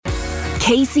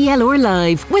KCLR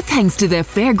Live, with thanks to the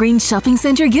Fairgreen Shopping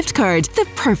Centre gift card, the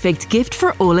perfect gift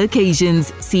for all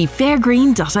occasions. See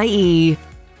fairgreen.ie.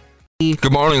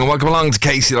 Good morning and welcome along to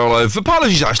KCLR Live.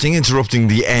 Apologies, Aisling, interrupting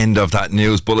the end of that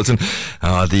news bulletin.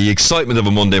 The excitement of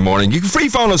a Monday morning. You can free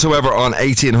phone us, however, on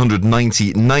 1800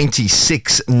 90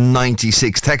 96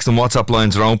 96. Text and WhatsApp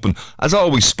lines are open. As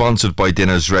always, sponsored by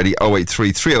Dinners Ready,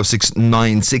 083 306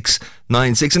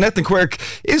 9696. And Ethan Quirk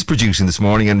is producing this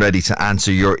morning and ready to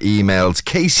answer your emails.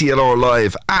 KCLR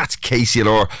Live at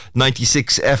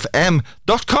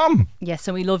KCLR96fm.com. Yes,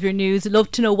 and we love your news. Love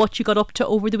to know what you got up to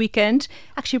over the weekend.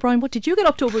 Actually, Brian, what did you get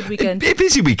up to over the weekend? A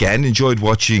busy weekend. Enjoyed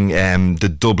watching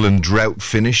the Dublin drought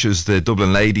finish as the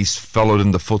Dublin ladies followed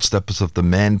in the footsteps of the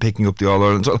men, picking up the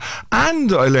All-Ireland.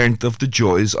 And I learned of the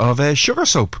joys of sugar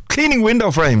soap, cleaning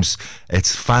window frames.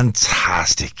 It's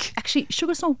fantastic. Actually,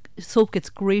 sugar soap gets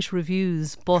great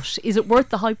reviews, but is it worth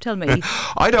the hype? Tell me.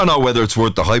 I don't know whether it's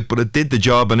worth the hype, but it did the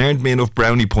job and earned me enough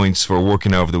brownie points for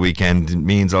working over the weekend. It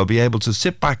means I'll be able to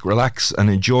sit back, relax and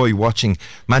enjoy watching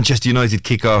Manchester United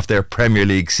kick off their Premier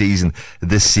League season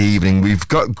this evening. We've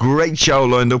got a great show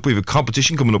lined up. We have a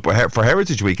competition coming up for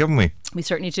Heritage Week, haven't we? We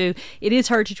certainly do. It is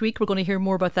Heritage Week. We're going to hear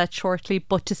more about that shortly.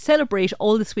 But to celebrate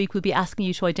all this week, we'll be asking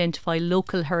you to identify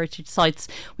local heritage sites.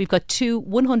 We've got two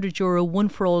 €100 one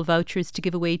for all vouchers to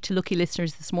give away to lucky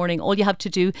listeners this morning. All you have to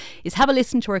do is have a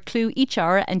listen to our clue each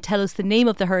hour and tell us the name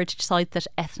of the heritage site that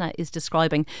Ethna is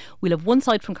describing. We'll have one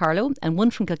site from Carlow and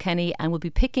one from Kilkenny, and we'll be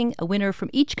picking a winner from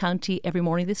each county every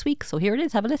morning this week. So here it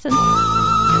is. Have a listen.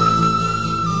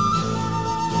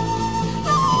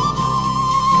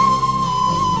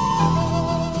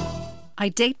 I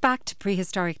date back to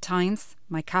prehistoric times.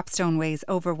 My capstone weighs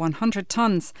over 100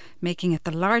 tonnes, making it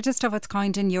the largest of its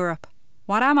kind in Europe.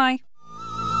 What am I?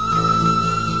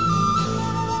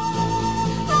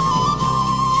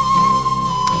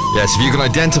 Yes, if you can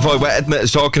identify what Edna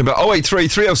is talking about, 083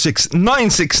 306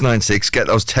 9696, get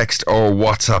those text or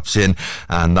WhatsApps in,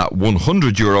 and that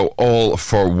 €100 all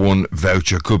for one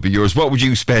voucher could be yours. What would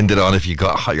you spend it on if you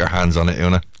got your hands on it,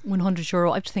 Una?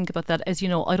 €100. I have to think about that. As you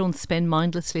know, I don't spend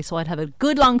mindlessly, so I'd have a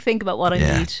good long think about what I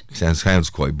need. Sounds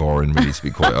quite boring, really, to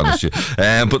be quite honest with you.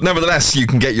 But nevertheless, you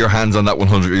can get your hands on that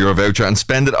 €100 voucher and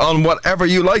spend it on whatever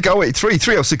you like. 083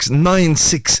 306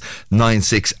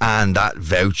 9696, and that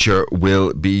voucher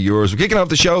will be yours. We're kicking off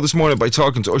the show this morning by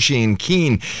talking to Oisín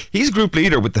Keane. He's group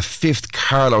leader with the 5th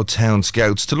Carlow Town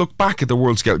Scouts, to look back at the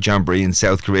World Scout Jamboree in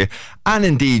South Korea, and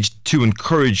indeed to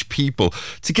encourage people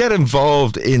to get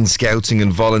involved in scouting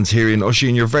and volunteering.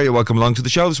 Oisín, you're very welcome along to the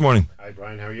show this morning. Hi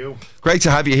Brian, how are you? Great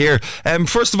to have you here.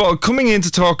 First of all, coming in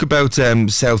to talk about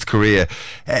South Korea,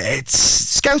 it's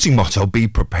scouting motto, be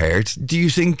prepared. Do you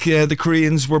think the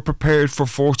Koreans were prepared for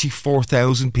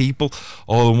 44,000 people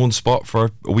all in one spot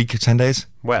for a week or 10 days?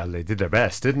 Well, they did their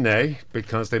best, didn't they?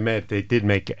 Because they did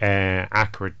make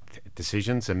accurate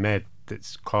decisions and made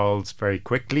calls very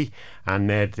quickly and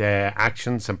made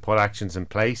actions and put actions in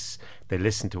place. They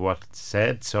listened to what it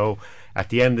said. So at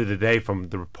the end of the day, from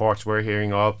the reports we're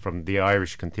hearing from the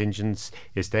Irish contingents,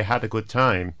 is they had a good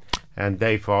time and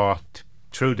they fought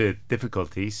through the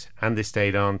difficulties and they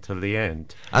stayed on till the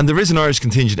end. And there is an Irish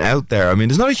contingent out there. I mean,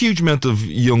 there's not a huge amount of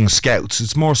young scouts.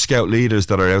 It's more scout leaders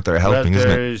that are out there helping, isn't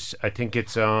it? I think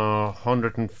it's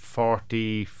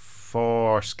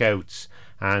 144 scouts,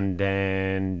 and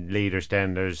then leaders.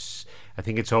 Then there's, I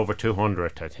think it's over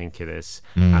 200, I think it is,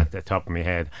 at the top of my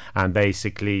head. And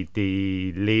basically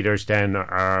the leaders then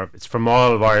it's from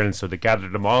all of Ireland, so they gather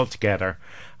them all together,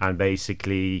 and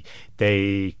basically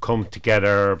they come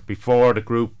together before the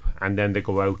group, and then they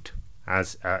go out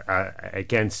as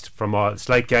against from all. It's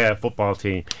like a football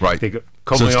team, right? They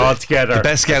coming all together. The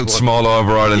best scouts from all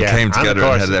over Ireland came together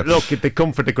and headed out. Look, they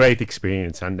come for the great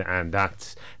experience, and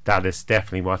that is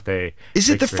definitely what they. Is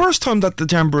it the first time that the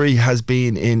Jamboree has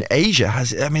been in Asia?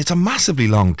 I mean, it's a massively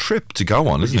long trip to go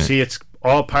on, isn't it? You see, it's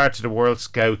all part of the World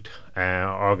Scout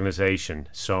organisation,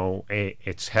 so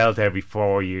it's held every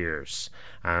 4 years,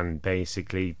 and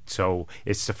basically, so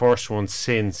it's the first one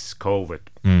since COVID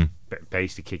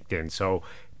basically kicked in. So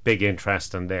big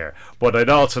interest in there. But I'd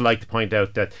also like to point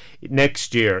out that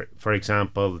next year, for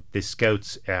example, the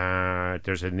Scouts,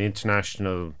 there's an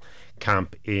international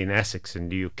camp in Essex in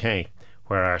the UK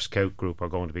where our scout group are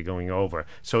going to be going over.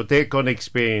 So they're going to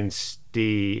experience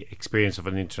the experience of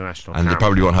an international and camp. They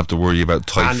probably won't have to worry about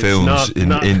typhoons in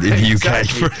the UK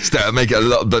first. Make it a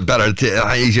little bit better,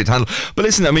 easier to handle. But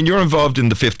listen, I mean, you're involved in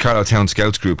the 5th Carlow Town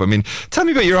Scouts group. I mean, tell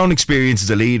me about your own experience as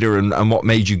a leader and what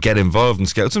made you get involved in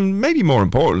Scouts, and maybe more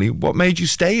importantly, what made you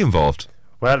stay involved?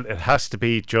 Well, it has to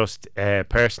be just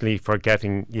personally for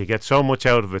you get so much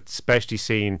out of it, especially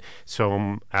seeing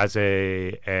as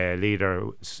a leader,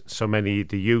 so many of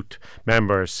the youth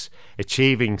members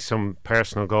achieving some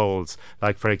personal goals.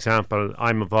 Like, for example,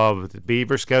 I'm involved with the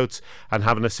Beaver Scouts, and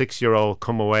having a 6-year-old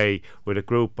come away with a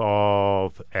group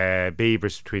of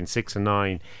beavers between 6 and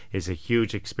 9 is a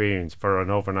huge experience for an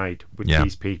overnight with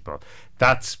these people.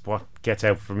 That's what gets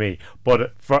out for me.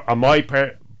 But on my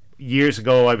part, years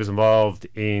ago, I was involved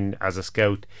as a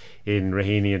scout in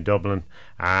Raheny in Dublin,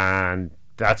 and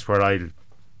that's where I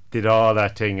did all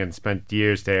that thing and spent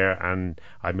years there. And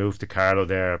I moved to Carlow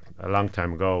there a long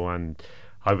time ago, and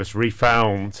I was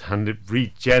refound and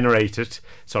regenerated.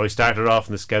 So I started off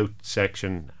in the scout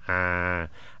section, and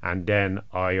then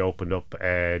I opened up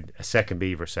a second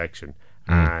beaver section.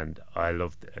 And I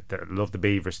love the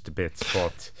beavers to bits.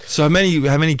 But so how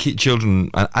many children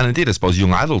and indeed I suppose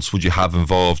young adults would you have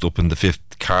involved up in the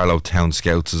 5th Carlow Town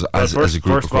Scouts as a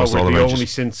group across all the ranges?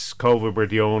 Since COVID, we're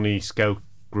the only scout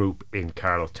group in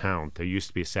Carlow Town. There used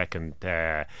to be a second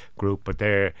group, but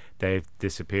they've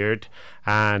disappeared,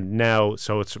 and now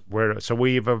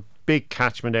we have a big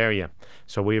catchment area.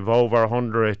 So we have over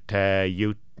 100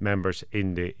 youth members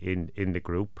in the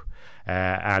group.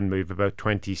 And we've about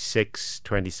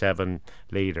 27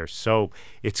 leaders. So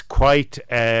it's quite,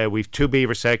 we've 2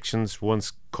 beaver sections, 1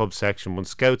 cub section, 1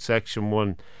 scout section,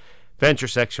 1 venture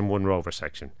section, 1 rover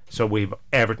section. So we've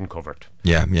everything covered.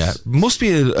 Yeah. Must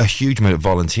be a huge amount of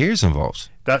volunteers involved.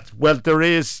 There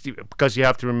is, because you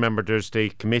have to remember there's the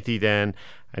committee then,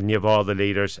 and you have all the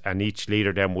leaders, and each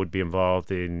leader then would be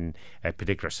involved in a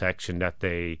particular section that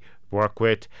they work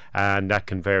with, and that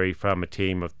can vary from a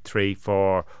team of 3,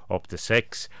 4 up to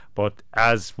 6. But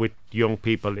as with young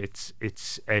people, it's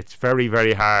very,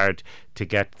 very hard to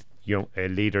get young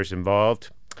leaders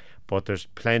involved. But there's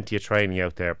plenty of training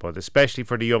out there. But especially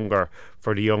for the younger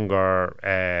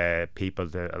people,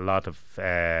 a lot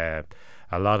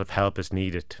of help is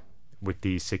needed with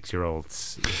these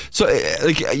 6-year-olds. So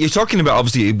you're talking about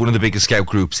obviously one of the biggest scout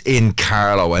groups in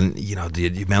Carlow, and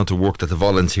the amount of work that the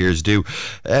volunteers do.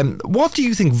 What do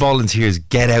you think volunteers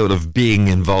get out of being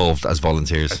involved as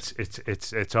volunteers?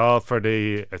 It's all for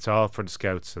the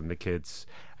scouts and the kids,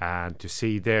 and to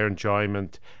see their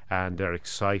enjoyment and their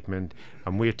excitement,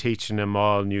 and we're teaching them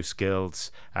all new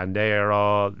skills, and they are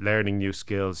all learning new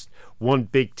skills. One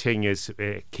big thing is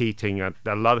a key thing that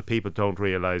a lot of people don't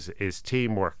realise is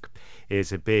teamwork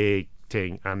is a big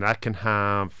thing, and that can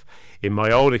have, in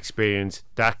my own experience,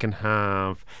 that can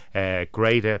have a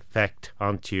great effect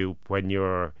onto you when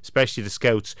you're, especially the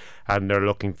scouts, and they're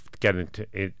looking to get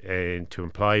into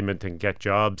employment and get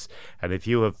jobs. And if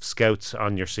you have scouts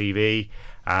on your CV,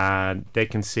 and they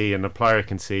can see, an employer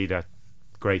can see that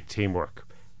great teamwork.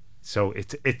 So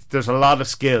there's a lot of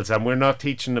skills, and we're not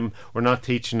teaching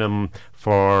them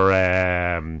for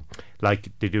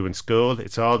like they do in school.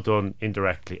 It's all done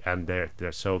indirectly, and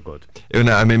they're so good.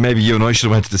 Una, I mean, maybe you and I should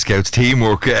have went to the Scouts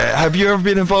teamwork. Have you ever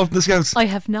been involved in the Scouts? I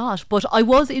have not, but I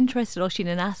was interested, Oisín,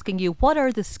 in asking you, what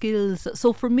are the skills?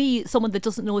 So for me, someone that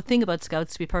doesn't know a thing about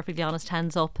Scouts, to be perfectly honest,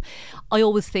 hands up, I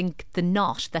always think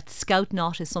that Scout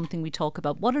knot is something we talk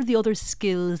about. What are the other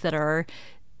skills that are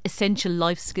essential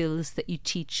life skills that you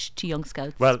teach to young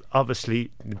scouts? Well, obviously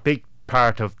the big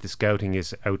part of the scouting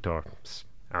is outdoors.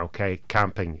 Okay,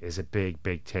 camping is a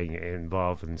big thing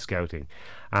involved in scouting,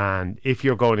 and if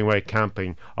you're going away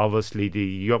camping, obviously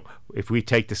if we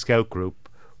take the scout group,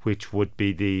 which would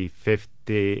be the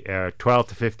 12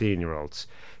 to 15 year olds,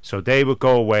 so they would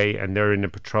go away and they're in a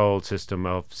patrol system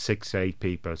of 6 to 8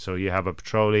 people. So you have a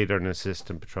patrol leader and an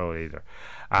assistant patrol leader,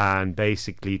 and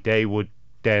basically they would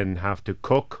then have to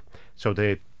cook, so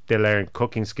they learn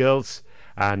cooking skills,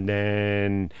 and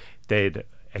then they'd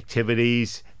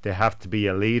activities. They have to be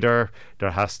a leader. There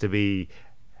has to be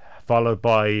followed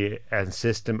by a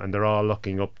system, and they're all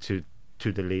looking up to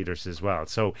the leaders as well.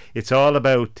 So it's all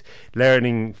about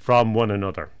learning from one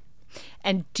another.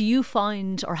 And do you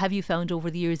find, or have you found over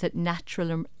the years, that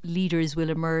natural leaders will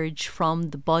emerge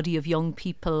from the body of young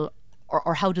people?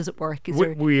 Or how does it work?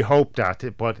 We hope that,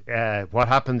 but what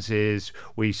happens is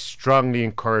I strongly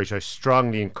encourage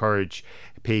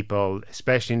people,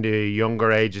 especially in the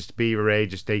younger ages, the beaver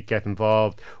ages, they get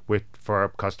involved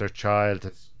because their child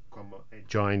has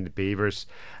joined the beavers,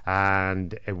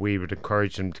 and we would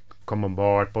encourage them to come on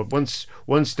board. But once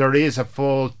there is a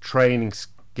full training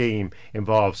scheme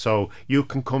involved, so you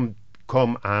can come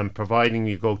and providing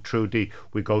we go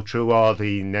through all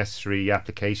the necessary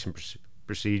application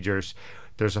procedures,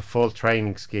 there's a full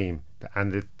training scheme,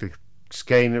 and the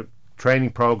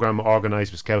training programme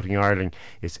organised with Scouting Ireland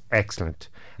is excellent,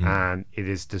 and it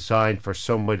is designed for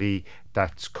somebody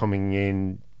that's coming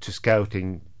in to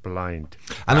scouting blind.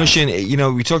 And Oisin,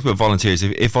 we talked about volunteers.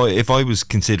 If I was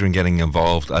considering getting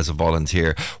involved as a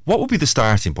volunteer, what would be the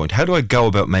starting point? How do I go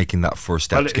about making that first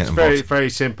step to get involved? It's very, very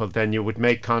simple. Then you would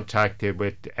make contact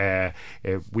with,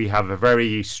 we have a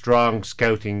very strong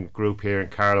scouting group here in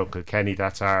Carlow, Kilkenny.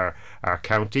 That's our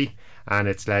county, and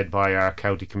it's led by our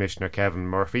county commissioner, Kevin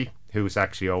Murphy, who's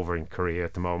actually over in Korea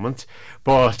at the moment.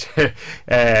 But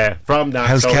from that...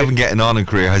 How's Kevin getting on in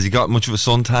Korea? Has he got much of a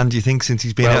suntan, do you think, since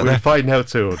he's been out there? We'll find out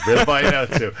soon.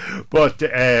 But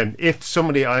if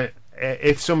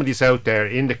somebody's out there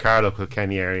in the Carlow,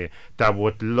 Kilkenny area that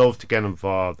would love to get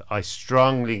involved, I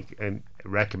strongly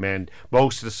recommend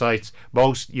most of the sites.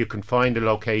 You can find a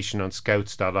location on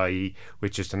scouts.ie,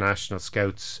 which is the National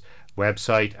Scouts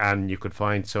website, and you could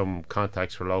find some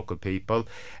contacts for local people.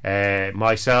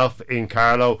 Myself in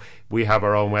Carlow, we have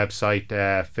our own website,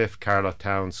 5th Carlow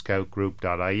Town Scout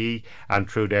Group.ie, and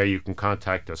through there you can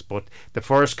contact us. But the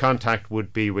first contact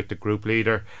would be with the group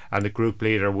leader, and the group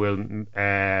leader will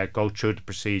go through the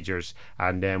procedures,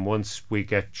 and then once we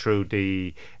get through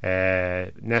the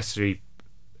necessary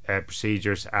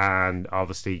procedures, and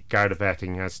obviously Garda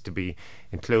vetting has to be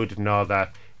included and all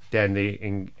that, then they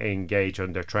engage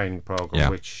on their training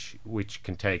program, which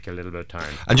can take a little bit of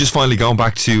time. And just finally, going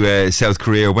back to South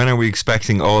Korea, when are we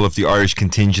expecting all of the Irish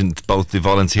contingent, both the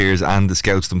volunteers and the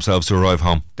scouts themselves, to arrive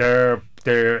home? The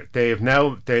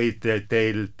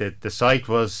site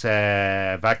was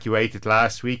evacuated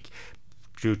last week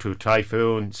due to a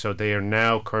typhoon, so they are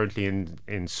now currently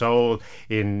in Seoul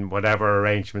in whatever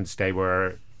arrangements they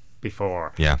were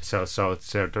before. So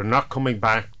they're not coming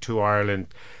back to Ireland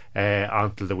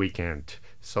until the weekend,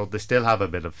 so they still have a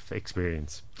bit of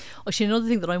experience. Actually, another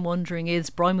thing that I'm wondering is,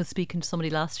 Brian was speaking to somebody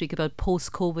last week about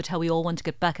post-COVID, how we all want to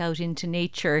get back out into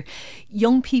nature.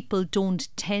 Young people don't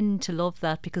tend to love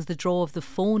that because the draw of the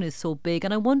phone is so big,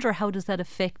 and I wonder, how does that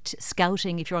affect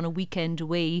scouting if you're on a weekend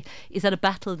away? Is that a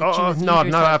battle that you as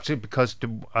leaders not absolutely, because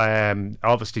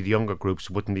obviously the younger groups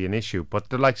wouldn't be an issue, but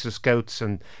the likes of scouts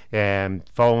and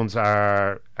phones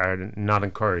are not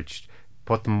encouraged.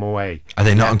 Put them away. Are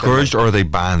they not encouraged, or are they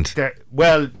banned?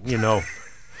 Well,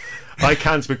 I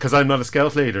can't, because I'm not a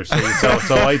scout leader, so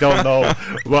I don't know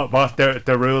what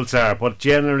the rules are. But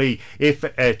generally, if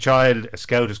a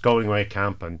scout is going away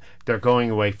camping, they're going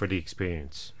away for the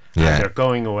experience. And they're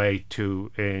going away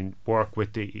to work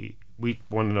with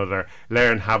one another,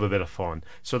 learn, have a bit of fun.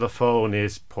 So the phone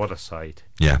is put aside.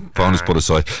 Phone is put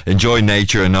aside. Enjoy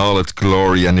nature in all its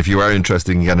glory, and if you are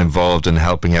interested in getting involved and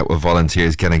helping out with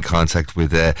volunteers, get in contact with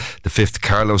the 5th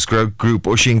Carlow Scout Group.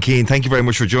 Oisin Keane, thank you very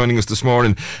much for joining us this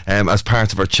morning as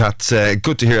part of our chat.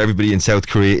 Good to hear everybody in South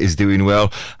Korea is doing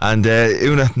well. And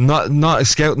Una, not a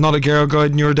scout, not a Girl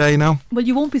Guide in your day now? Well,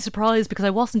 you won't be surprised, because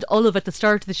I wasn't Olive at the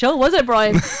start of the show, was I,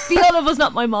 Brian? The Olive was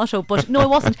not my motto, but no, I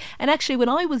wasn't. And actually, when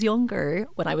I was younger,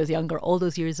 all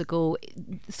those years ago,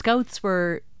 scouts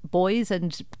were boys,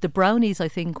 and the brownies, I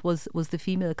think, was the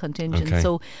female contingent.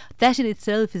 So that in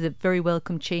itself is a very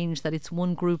welcome change, that it's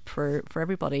one group for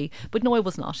everybody. But no, I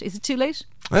was not. Is it too late?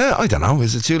 I don't know.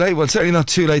 Is it too late? Well, it's certainly not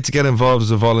too late to get involved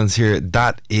as a volunteer.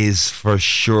 That is for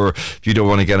sure. If you don't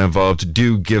want to get involved,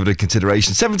 do give it a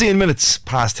consideration. 17 minutes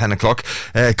past 10 o'clock.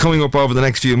 Coming up over the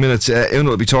next few minutes, Una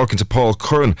will be talking to Paul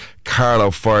Curran, Carlow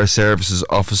Fire Services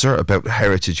Officer, about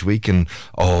Heritage Week and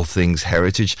all things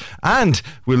heritage. And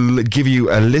we'll give you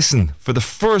a listen for the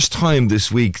first time this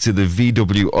week to the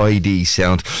VW ID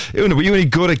sound. Una, were you any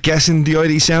good at guessing the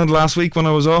ID sound last week when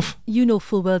I was off? You know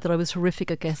full well that I was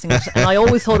horrific at guessing it, and I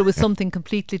always thought it was something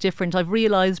completely different. I've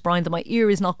realised, Brian, that my ear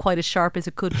is not quite as sharp as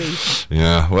it could be.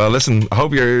 Well, listen, I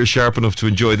hope your ear is sharp enough to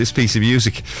enjoy this piece of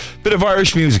music. Bit of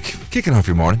Irish music kicking off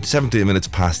your morning. 17 minutes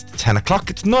past 10 o'clock.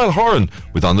 It's Niall Horan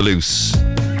with On The Loose.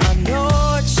 I know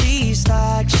what she's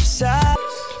like, she said.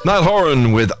 Niall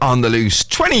Horan with On The Loose,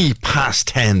 20 past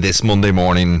 10 this Monday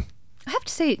morning. I have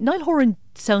to say, Niall Horan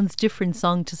sounds different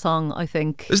song to song, I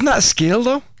think. Isn't that a skill,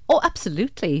 though? Oh,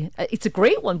 absolutely. It's a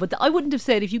great one, but I wouldn't have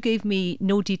said, if you gave me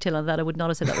no detail on that, I would not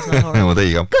have said that was Niall Horan. Well, there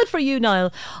you go. Good for you,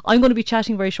 Niall. I'm going to be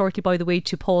chatting very shortly, by the way,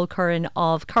 to Paul Curran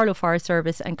of Carlow Fire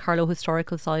Service and Carlow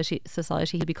Historical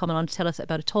Society. He'll be coming on to tell us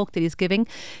about a talk that he's giving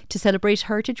to celebrate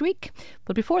Heritage Week.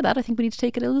 But before that, I think we need to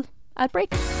take a little ad break.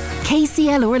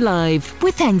 KCLR Live,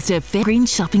 with thanks to Fairgreen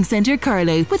Shopping Centre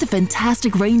Carlow, with a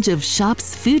fantastic range of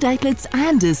shops, food outlets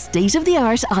and a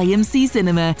state-of-the-art IMC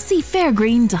cinema. See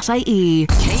fairgreen.ie.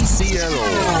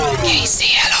 KCLR.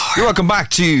 You're welcome back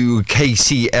to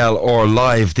KCLR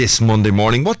Live this Monday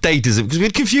morning. What date is it? Because we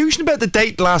had confusion about the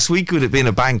date last week with it being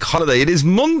a bank holiday. It is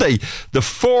Monday, the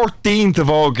 14th of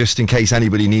August, in case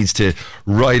anybody needs to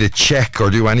write a check or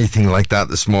do anything like that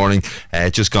this morning.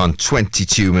 Just gone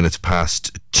 22 minutes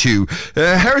past 2.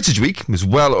 Heritage Week is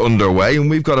well underway, and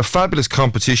we've got a fabulous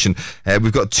competition.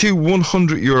 We've got two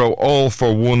 €100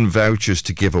 all-for-one vouchers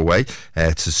to give away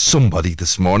to somebody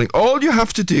this morning. All you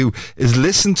have to do is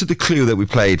listen to the clue that we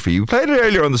played for you. We played it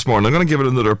earlier on this morning. I'm going to give it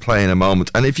another play in a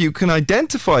moment. And if you can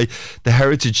identify the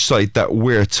heritage site that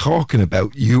we're talking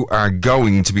about, you are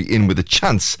going to be in with a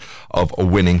chance of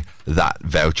winning that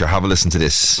voucher. Have a listen to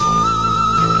this.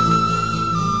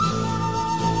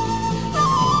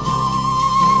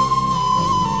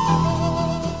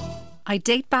 I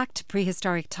date back to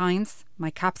prehistoric times. My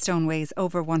capstone weighs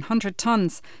over 100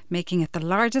 tonnes, making it the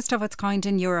largest of its kind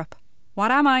in Europe.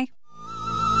 What am I?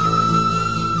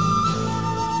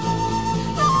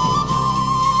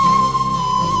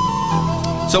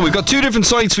 So we've got two different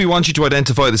sites we want you to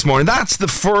identify this morning. That's the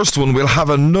first one. We'll have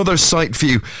another site for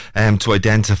you to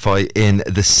identify in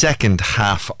the second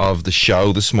half of the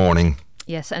show this morning.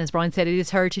 Yes, and as Brian said, it is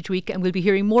Heritage Week, and we'll be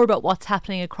hearing more about what's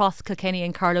happening across Kilkenny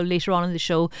and Carlow later on in the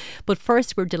show. But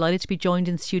first, we're delighted to be joined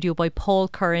in studio by Paul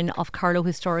Curran of Carlow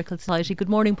Historical Society. Good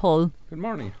morning, Paul. Good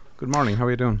morning. Good morning. How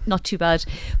are you doing? Not too bad.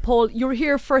 Paul, you're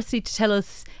here firstly to tell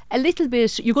us a little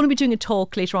bit. You're going to be doing a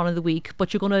talk later on in the week,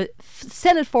 but you're going to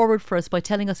sell it forward for us by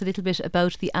telling us a little bit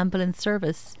about the ambulance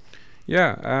service.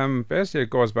 Yeah, basically it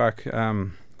goes back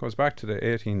to the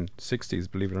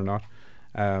 1860s, believe it or not.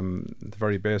 The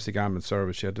very basic ambulance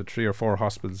service. You had the 3 or 4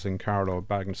 hospitals in Carlow,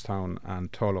 Bagenstown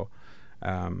and Tullow,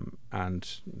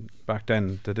 and back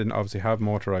then they didn't obviously have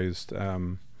motorised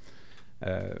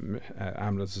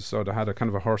ambulances, so they had a kind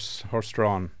of a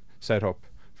horse-drawn setup,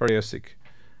 very basic.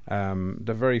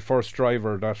 The very first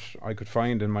driver that I could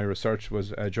find in my research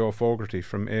was Joe Fogarty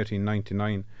from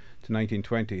 1899 to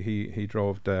 1920. He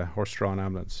drove the horse-drawn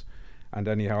ambulance, and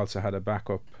then he also had a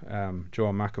backup,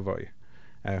 Joe McAvoy,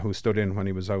 who stood in when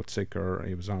he was out sick or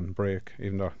he was on break,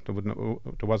 even though there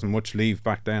wasn't much leave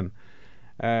back then.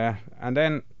 And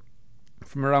then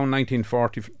from around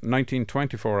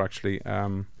 1924 actually,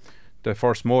 the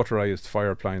first motorised fire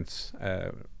appliance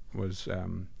was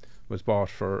bought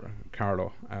for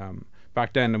Carlow.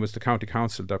 Back then it was the county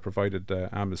council that provided the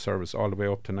ambulance service all the way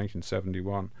up to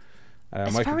 1971.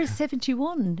 As far as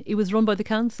 71, it was run by the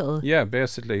council. Yeah,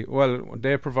 basically. Well,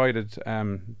 they provided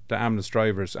the ambulance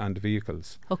drivers and the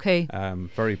vehicles. Okay.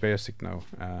 Very basic now.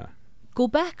 Go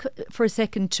back for a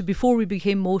second to before we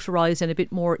became motorised and a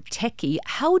bit more techie.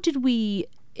 How did we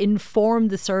inform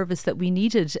the service that we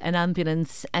needed an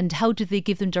ambulance, and how did they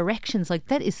give them directions? Like,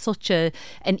 that is such an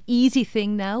easy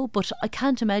thing now, but I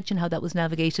can't imagine how that was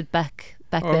navigated back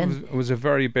then. It was a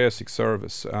very basic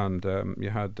service, and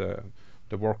you had the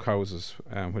workhouses,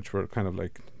 which were kind of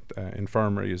like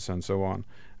infirmaries and so on,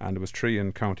 and there was 3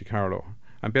 in County Carlow,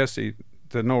 and basically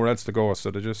they had nowhere else to go, so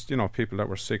they just, people that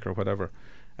were sick or whatever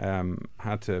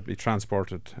had to be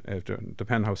transported,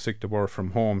 depending how sick they were,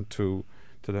 from home to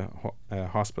the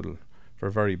hospital for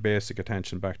very basic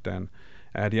attention back then.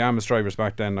 The ambulance drivers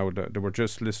back then, now they were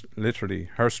just literally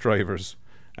hearse drivers,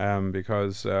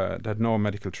 because they had no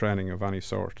medical training of any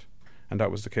sort, and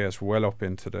that was the case well up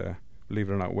into the, believe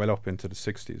it or not, well up into the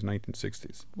 60s,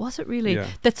 1960s. Was it really? Yeah.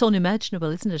 That's unimaginable,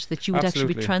 isn't it? That you would actually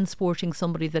be Absolutely. transporting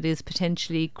somebody that is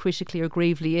potentially critically or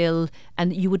gravely ill,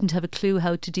 and you wouldn't have a clue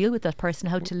how to deal with that person,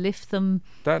 how to lift them.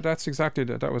 That's exactly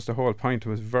that was the whole point. It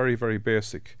was very, very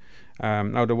basic.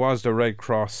 Now there was the Red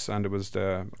Cross, and there was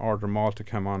the Order Malta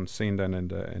came on scene then in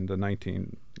the late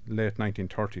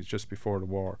 1930s, just before the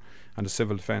war, and the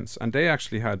Civil Defence, and they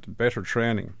actually had better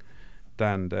training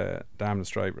than the ambulance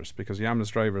drivers, because the ambulance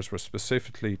drivers were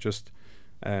specifically just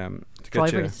to get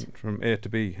Drivers. you from A to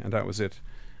B, and that was it.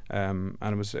 And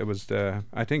it was the,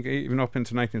 I think even up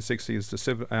into 1960s,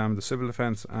 the Civil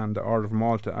Defence and the Order of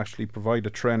Malta actually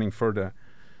provided training for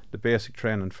the basic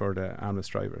training for the ambulance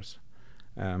drivers.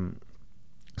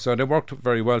 So they worked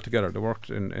very well together. They worked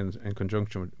in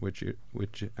conjunction with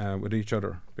each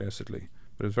other, basically.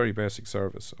 But it was very basic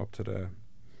service up to the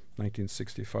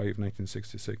 1965,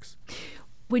 1966.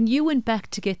 When you went back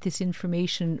to get this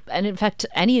information, and in fact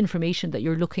any information that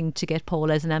you're looking to get,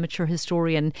 Paul, as an amateur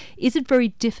historian, is it very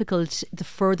difficult the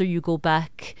further you go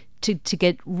back to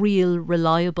get real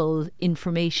reliable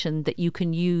information that you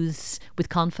can use with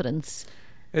confidence?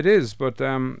 It is, but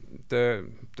the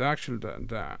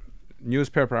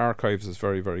newspaper archives is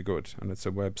very, very good, and it's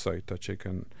a website that you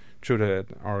can, through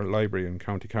our library in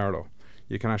County Carlow,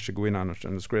 you can actually go in on it,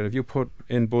 and it's great. If you put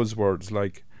in buzzwords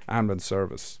like ambulance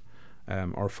service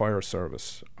or fire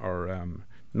service, or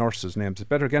nurses' names. It's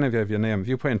better again if you have your name. If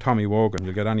you put in Tommy Wogan,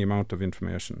 you'll get any amount of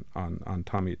information on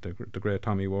Tommy, the great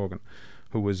Tommy Wogan,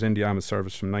 who was in the Army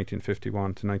service from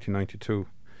 1951 to 1992.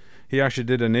 He actually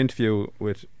did an interview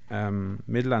with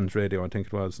Midlands Radio, I think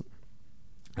it was,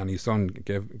 and his son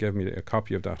gave me a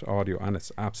copy of that audio, and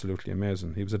it's absolutely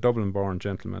amazing. He was a Dublin-born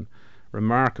gentleman,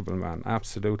 remarkable man,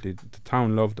 absolutely. The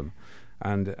town loved him,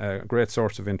 and a great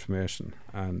source of information.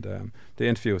 And the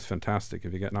interview is fantastic.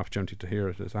 If you get an opportunity to hear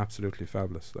it, it's absolutely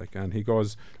fabulous. And he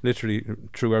goes literally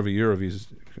through every year of his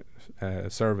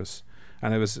service.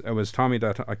 And it was Tommy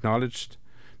that acknowledged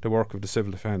the work of the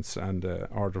Civil Defence and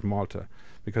Order of Malta,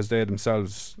 because they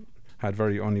themselves had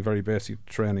only very basic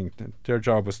training. Their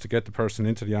job was to get the person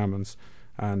into the ambulance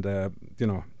and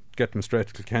get them straight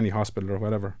to Kilkenny Hospital or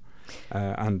whatever.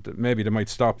 And maybe they might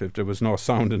stop if there was no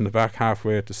sound in the back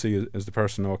halfway to see is the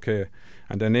person okay.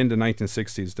 And then in the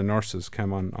 1960s, the nurses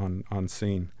came on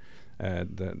scene.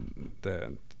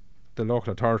 The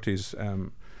local authorities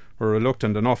were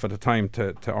reluctant enough at the time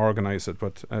to organise it,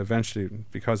 but eventually,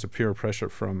 because of peer pressure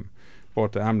from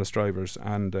both the ambulance drivers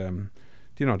and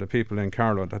the people in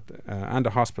Carlow and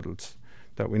the hospitals,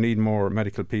 that we need more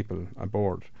medical people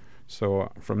aboard.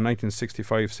 So from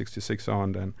 1965-66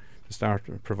 on, then they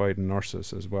started providing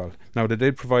nurses as well. Now they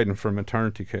did provide them for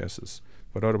maternity cases,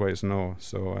 but otherwise no.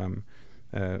 So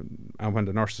and when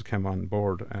the nurses came on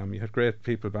board, you had great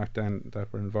people back then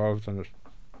that were involved in it.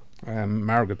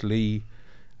 Margaret Lee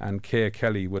and Kay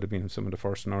Kelly would have been some of the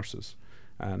first nurses,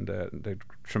 and they had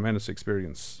tremendous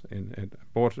experience in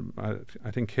both.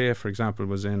 I think Kay, for example,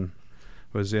 was in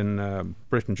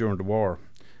Britain during the war,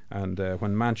 and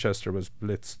when Manchester was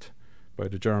blitzed by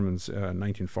the Germans,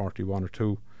 1941 or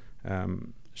 2,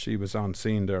 she was on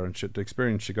scene there, and the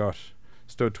experience she got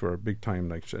stood to her big time.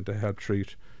 They helped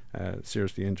treat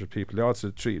seriously injured people. They also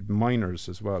treated miners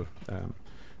as well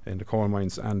in the coal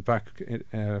mines, and back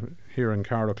here in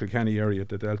Carlow, Kilkenny area,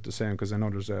 they dealt the same, because I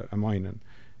know there's a mine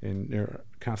in near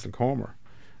Castle Comer,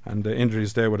 and the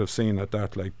injuries they would have seen at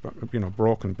that,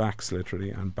 broken backs literally,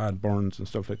 and bad burns and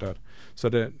stuff like that. So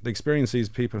the experience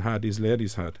these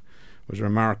ladies had, was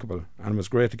remarkable, and it was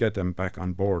great to get them back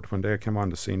on board when they came on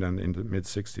the scene then in the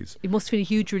mid-60s. It must have been a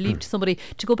huge relief to somebody.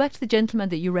 To go back to the gentleman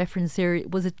that you referenced there,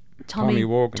 was it Tommy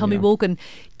Wogan? Tommy Wogan.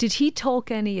 Did he talk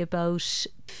any about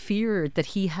fear that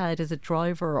he had as a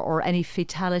driver, or any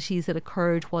fatalities that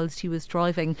occurred whilst he was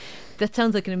driving? That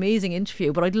sounds like an amazing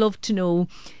interview, but I'd love to know,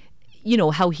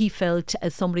 how he felt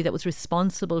as somebody that was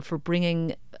responsible for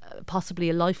bringing possibly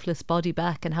a lifeless body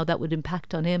back, and how that would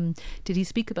impact on him. Did he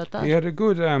speak about that? He had a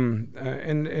good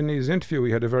in his interview.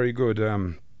 He had a very good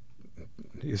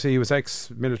you see, he was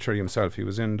ex-military himself. He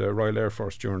was in the Royal Air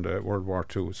Force during the World War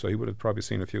II, so he would have probably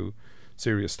seen a few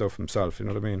serious stuff himself, you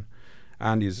know what I mean?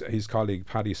 And his colleague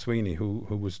Paddy Sweeney, who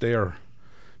was there.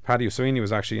 Paddy Sweeney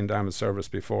was actually in the ambulance service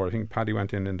before. I think Paddy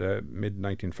went in the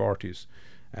mid-1940s.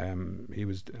 He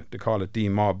was, they call it,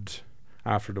 demobbed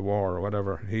after the war or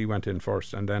whatever. He went in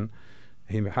first, and then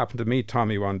he happened to meet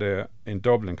Tommy one day in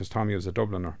Dublin, because Tommy was a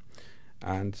Dubliner,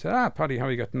 and said, Paddy, how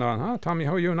are you getting on? Tommy,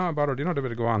 how are you? Not bothered, you know, the way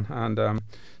to go on. And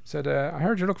said, I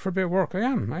heard you're looking for a bit of work. I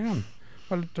am.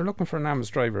 Well, they're looking for an ambulance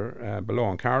driver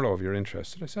below in Carlow, if you're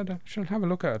interested. I said, sure, have a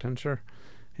look at it. And sure,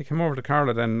 he came over to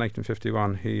Carlow then in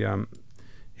 1951.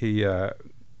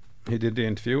 He did the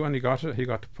interview, and he got it. He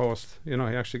got the post. You know,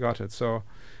 he actually got it. So,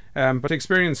 but the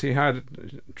experience he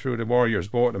had through the war years,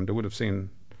 both of them, they would have seen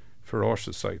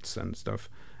ferocious sights and stuff.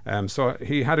 So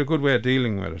he had a good way of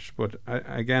dealing with it. But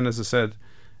again, as I said,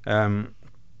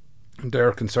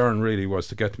 their concern really was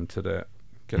to get them to the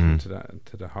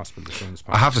hospital as soon as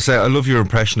possible. I have to say, I love your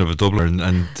impression of a Dubliner,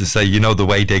 and to say, you know, the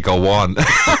way they go on.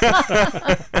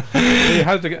 If you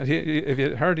heard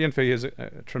the interview, he has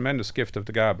a tremendous gift of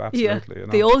the gab, absolutely. Yeah, you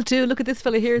know? they all do. Look at this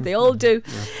fella here, they all do.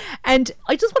 Yeah. And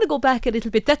I just want to go back a little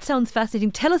bit. That sounds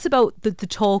fascinating. Tell us about the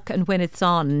talk and when it's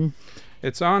on.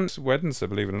 It's on Wednesday,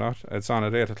 believe it or not. It's on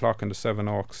at 8 o'clock in the Seven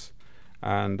Oaks.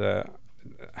 And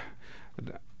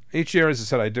each year, as I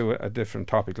said, I do a different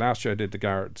topic. Last year I did the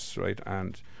guards, right?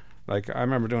 And like, I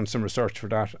remember doing some research for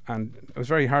that, and it was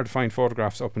very hard to find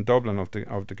photographs up in Dublin of the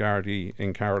Gardaí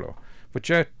in Carlow. But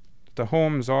yet the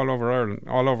homes all over Ireland,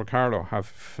 all over Carlow, have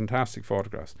fantastic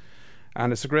photographs.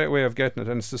 And it's a great way of getting it.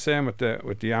 And it's the same with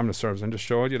the ambulance service. I just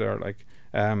showed you there, like,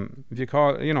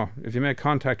 if you make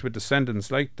contact with descendants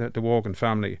like the Wogan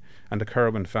family and the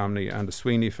Kerwin family and the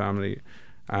Sweeney family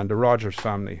and the Rogers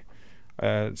family,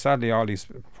 sadly all these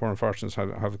poor unfortunates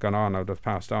have gone on now, they've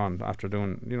passed on after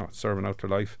doing, serving out their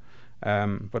life.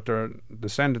 but their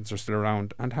descendants are still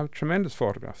around and have tremendous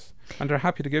photographs, and they're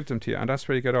happy to give them to you, and that's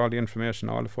where you get all the information,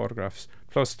 all the photographs,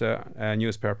 plus the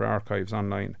newspaper archives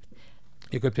online.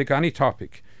 You could pick any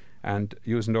topic, and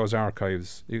using those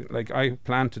archives, like I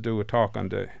plan to do a talk on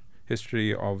the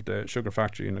history of the sugar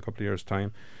factory in a couple of years'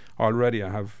 time. Already I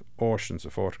have oceans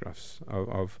of photographs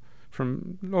of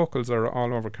from locals or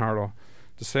all over Carlow.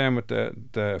 The same with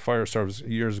the fire service.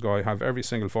 Years ago, I have every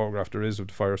single photograph there is of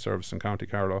the fire service in County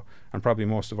Carlow, and probably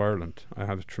most of Ireland. I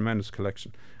have a tremendous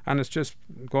collection, and it's just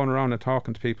going around and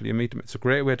talking to people. You meet them. It's a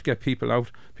great way to get people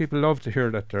out. People love to hear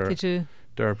that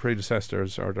their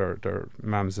predecessors or their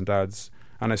mums and dads,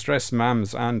 and I stress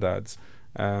mums and dads,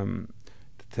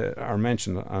 are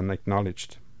mentioned and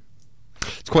acknowledged.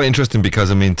 It's quite interesting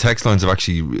because, I mean, text lines have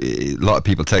actually, a lot of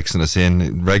people texting us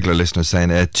in, regular listeners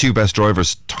saying, two best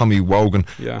drivers, Tommy Wogan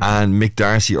and Mick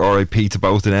Darcy, RIP to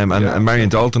both of them. And Marion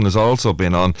Dalton has also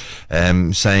been on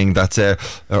saying that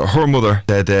her mother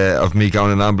said of me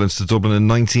going in an ambulance to Dublin in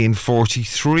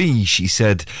 1943. She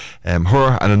said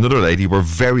her and another lady were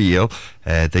very ill.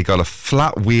 They got a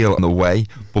flat wheel on the way,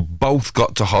 but both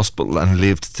got to hospital and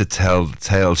lived to tell the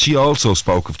tale. She also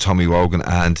spoke of Tommy Wogan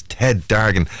and Ted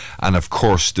Dargan, and of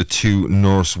course the two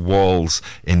nurse walls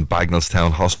in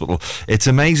Bagnallstown Hospital. It's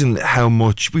amazing how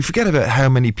much we forget about how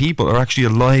many people are actually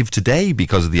alive today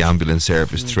because of the ambulance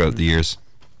service throughout the years.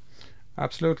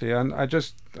 Absolutely, and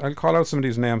I'll call out some of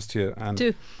these names to you.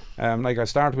 And like I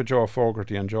started with Joe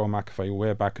Fogarty and Joe McAfee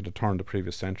way back at the turn of the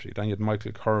previous century. Then you had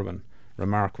Michael Curran,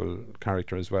 remarkable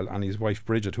character as well, and his wife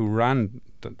Bridget, who ran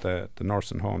the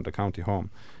nursing home, the county home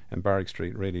in Barrack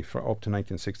Street, really for up to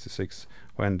 1966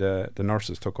 when the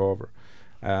nurses took over.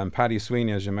 Paddy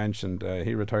Sweeney, as you mentioned,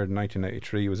 he retired in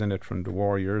 1983. He was in it from the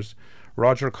war years.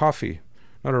 Roger Coffey,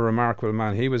 another remarkable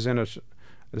man, he was in it at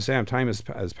the same time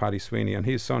as Paddy Sweeney, and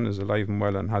his son is alive and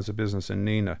well and has a business in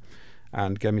Neenah,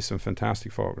 and gave me some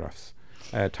fantastic photographs.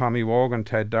 Tommy Wogan,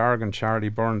 Ted Dargan, Charlie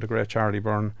Byrne, the great Charlie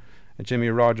Byrne, Jimmy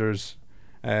Rogers.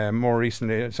 More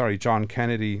recently, John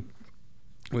Kennedy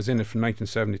was in it from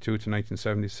 1972 to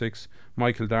 1976.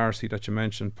 Michael Darcy, that you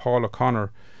mentioned. Paul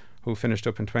O'Connor, who finished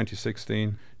up in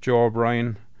 2016. Joe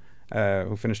O'Brien,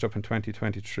 who finished up in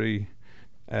 2023.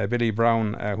 Billy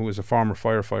Brown, who was a former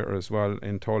firefighter as well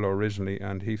in Tolo originally,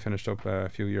 and he finished up a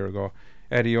few years ago.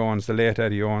 Eddie Owens, the late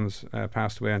Eddie Owens,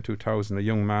 passed away in 2000, a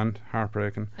young man,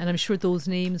 heartbreaking. And I'm sure those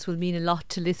names will mean a lot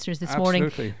to listeners this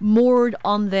Absolutely. morning. More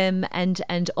on them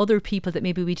and other people that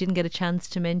maybe we didn't get a chance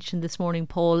to mention this morning,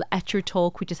 Paul, at your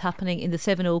talk, which is happening in the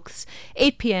Seven Oaks,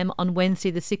 8 p.m. on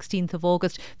Wednesday the 16th of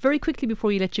August. Very quickly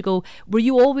before you let you go, were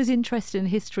you always interested in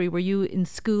history? Were you in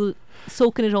school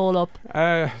soaking it all up?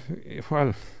 Well,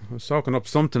 I was soaking up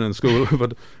something in school,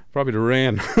 but probably the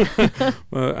rain.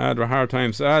 I had hard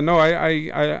times. No, I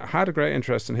had a great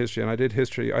interest in history, and I did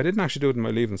history. I didn't actually do it in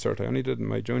my leaving cert, I only did it in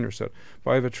my junior cert.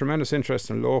 But I have a tremendous interest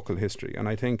in local history, and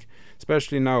I think,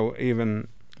 especially now, even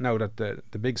now that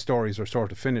the big stories are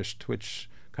sort of finished, which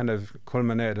kind of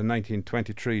culminated in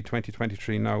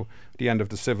 2023 now, the end of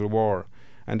the Civil War.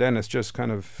 And then it's just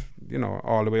kind of,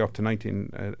 all the way up to the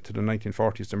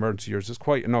 1940s, the emergency years. It's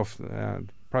quite enough.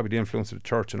 Probably the influence of the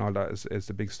church and all that is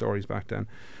the big stories back then.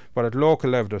 But at local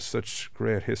level, there's such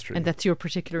great history. And that's your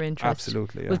particular interest.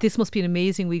 Absolutely, yeah. Well, this must be an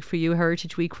amazing week for you,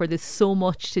 Heritage Week, where there's so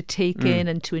much to take in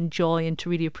and to enjoy and to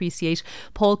really appreciate.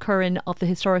 Paul Curran of the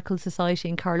Historical Society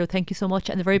in Carlow, thank you so much,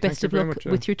 and the very best of luck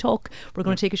with your talk. We're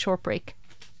going to take a short break.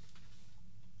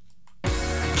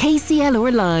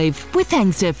 KCLR Live, with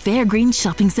thanks to Fairgreen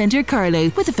Shopping Centre Carlow,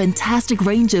 with a fantastic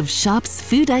range of shops,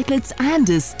 food outlets and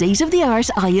a state-of-the-art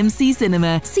IMC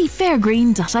cinema. See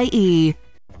fairgreen.ie.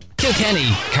 Kilkenny,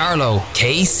 Carlow,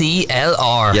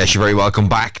 KCLR. Yes, you're very welcome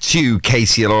back to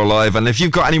KCLR Live. And if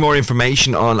you've got any more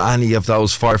information on any of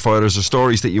those firefighters or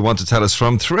stories that you want to tell us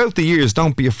from throughout the years,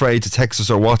 don't be afraid to text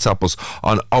us or WhatsApp us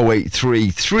on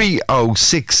 083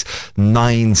 306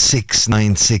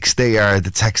 9696. They are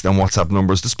the text and WhatsApp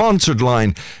numbers. The sponsored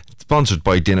line, sponsored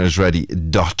by dinnersready.ie.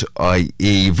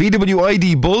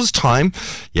 VWID Buzz Time.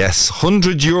 Yes,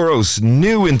 €100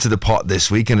 new into the pot this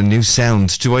week, and a new sound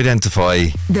to identify.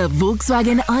 The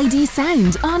Volkswagen ID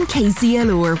sound on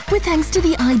KCLR, with thanks to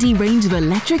the ID range of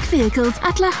electric vehicles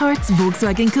at La Hartz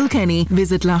Volkswagen Kilkenny.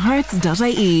 Visit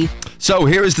lahartz.ie. So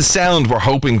here is the sound we're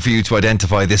hoping for you to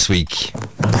identify this week.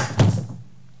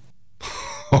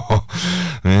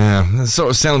 Yeah, it sort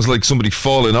of sounds like somebody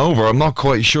falling over. I'm not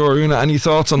quite sure. Una, any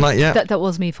thoughts on that yet? That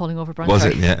was me falling over, Brian. Was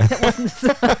it? Yeah. That wasn't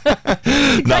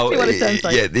exactly what it sounds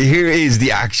like. Yeah, here is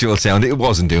the actual sound. It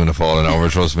wasn't doing a falling over,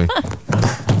 trust me.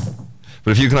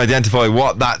 But if you can identify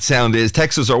what that sound is,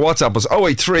 text us or WhatsApp us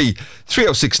 083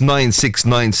 306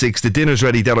 9696. The dinner's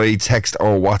ready.ie text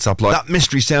or WhatsApp line. That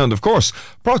mystery sound, of course,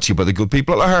 brought to you by the good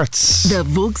people at Lahart's. The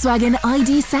Volkswagen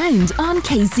ID sound on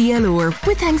KCLR.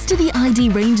 With thanks to the ID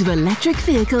range of electric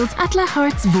vehicles at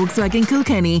Lahart's Volkswagen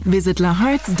Kilkenny. Visit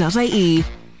laharts.ie.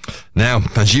 Now,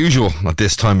 as usual at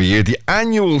this time of year, the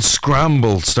annual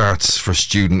scramble starts for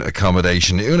student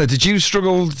accommodation. Una, did you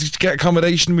struggle to get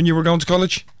accommodation when you were going to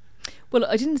college? Well,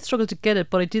 I didn't struggle to get it,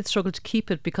 but I did struggle to keep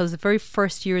it, because the very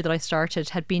first year that I started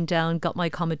had been down, got my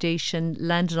accommodation,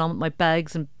 landed on with my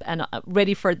bags and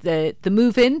ready for the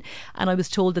move in, and I was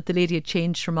told that the lady had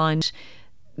changed her mind.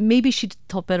 Maybe she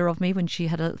thought better of me when she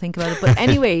had a think about it. But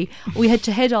anyway, we had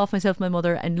to head off, myself and my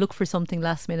mother, and look for something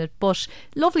last minute. But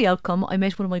lovely outcome. I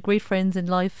met one of my great friends in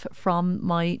life from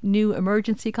my new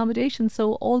emergency accommodation.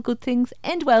 So all good things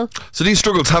end well. So these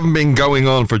struggles haven't been going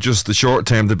on for just the short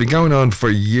term. They've been going on for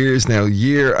years now,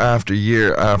 year after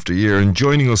year after year. And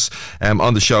joining us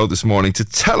on the show this morning to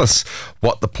tell us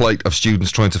what the plight of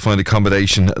students trying to find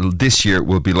accommodation this year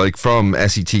will be like, from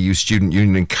SETU Student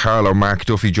Union in Carlow, Mark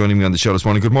Duffy joining me on the show this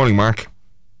morning. Good morning, Mark.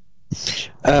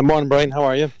 Morning, Brian. How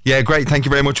are you? Yeah, great. Thank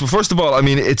you very much. Well, first of all, I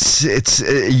mean, it's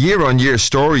a year-on-year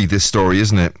story, this story,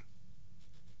 isn't it?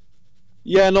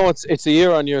 Yeah, no, it's a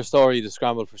year-on-year story, the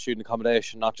scramble for student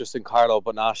accommodation, not just in Carlow,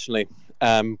 but nationally.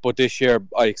 But this year,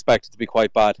 I expect it to be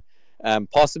quite bad.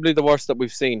 Possibly the worst that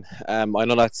we've seen. I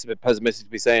know that's a bit pessimistic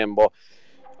to be saying, but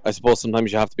I suppose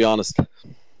sometimes you have to be honest.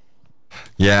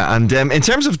 Yeah, and in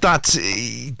terms of that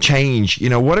change, you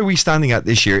know, what are we standing at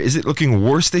this year? Is it looking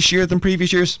worse this year than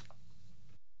previous years?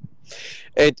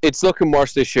 It's looking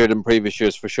worse this year than previous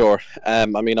years, for sure. I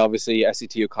mean, obviously,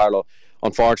 SETU Carlow,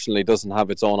 unfortunately, doesn't have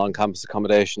its own on-campus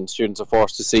accommodation. Students are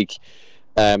forced to seek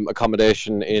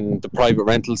accommodation in the private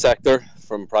rental sector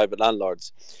from private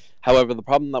landlords. However, the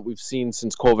problem that we've seen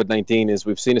since COVID-19 is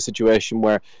we've seen a situation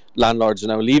where landlords are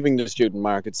now leaving the student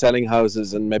market, selling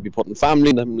houses and maybe putting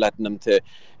family in them, letting them to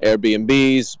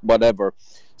Airbnbs, whatever.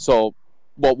 So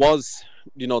what was,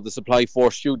 you know, the supply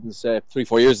for students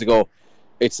 3-4 years ago,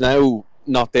 it's now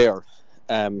not there.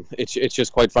 It's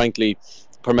just, quite frankly,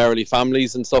 primarily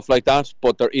families and stuff like that,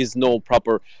 but there is no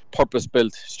proper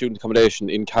purpose-built student accommodation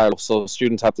in Carlow, so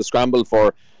students have to scramble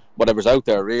for whatever's out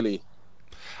there, really.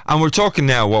 And we're talking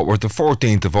now, we're the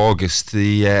 14th of August.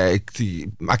 The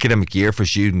academic year for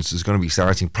students is going to be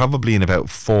starting probably in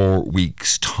about 4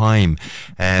 weeks' time.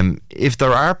 If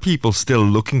there are people still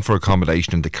looking for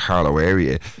accommodation in the Carlow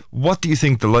area, what do you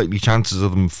think the likely chances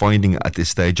of them finding it at this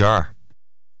stage are?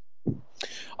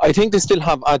 I think they still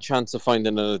have a chance of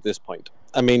finding it at this point.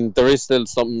 I mean, there is still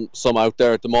some out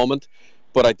there at the moment,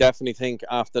 but I definitely think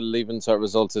after the Leaving Cert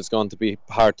results, it's going to be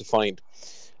hard to find.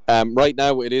 Right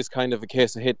now, it is kind of a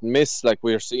case of hit and miss. Like,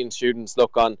 we're seeing students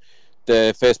look on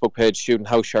the Facebook page Student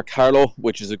House Share Carlow,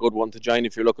 which is a good one to join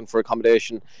if you're looking for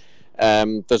accommodation.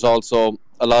 There's also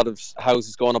a lot of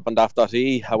houses going up on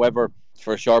daft.ie, however,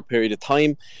 for a short period of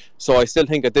time. So I still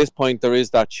think at this point there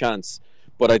is that chance.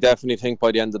 But I definitely think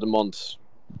by the end of the month,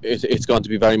 it's going to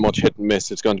be very much hit and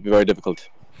miss. It's going to be very difficult.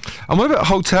 And what about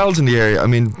hotels in the area? I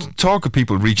mean, talk of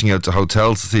people reaching out to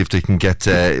hotels to see if they can get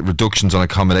reductions on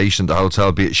accommodation at the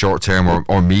hotel, be it short term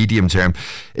or medium term.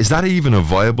 Is that even a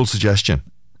viable suggestion?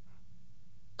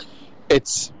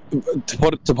 It's to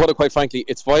put it quite frankly,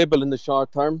 it's viable in the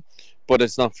short term, but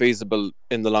it's not feasible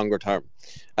in the longer term.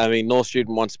 I mean, no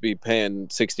student wants to be paying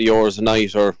 €60 a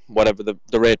night or whatever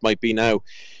the rate might be now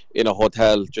in a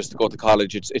hotel just to go to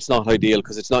college. It's not ideal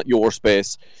because it's not your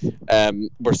space.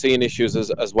 We're seeing issues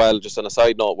as well, just on a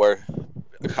side note, where,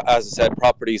 as I said,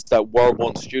 properties that were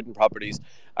once student properties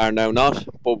are now not,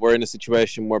 but we're in a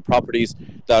situation where properties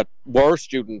that were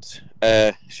student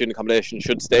accommodation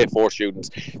should stay for students.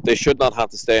 They should not have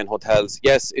to stay in hotels.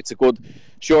 Yes, it's a good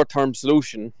short-term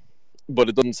solution, but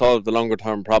it doesn't solve the longer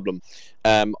term problem.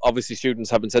 Obviously, students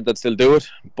haven't said they'd still do it,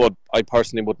 but I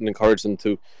personally wouldn't encourage them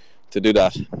to do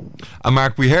that. And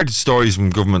Mark, we heard stories from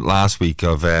government last week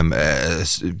of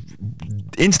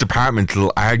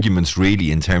interdepartmental arguments, really,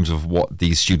 in terms of what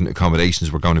these student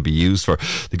accommodations were going to be used for.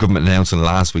 The government announcing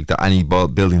last week that any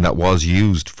building that was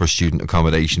used for student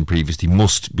accommodation previously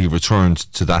must be returned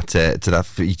to that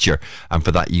feature and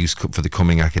for that use for the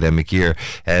coming academic year.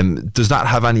 Does that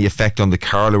have any effect on the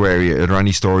Carlow area? Are there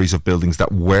any stories of buildings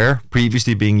that were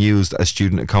previously being used as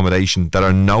student accommodation that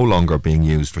are no longer being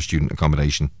used for student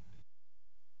accommodation?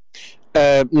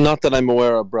 Not that I'm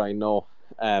aware of, Brian, no.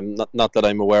 Not that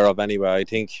I'm aware of anyway. I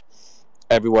think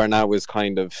everywhere now is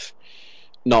kind of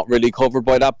not really covered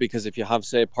by that, because if you have,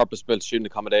 say, purpose-built student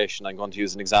accommodation, I'm going to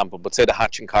use an example, but say the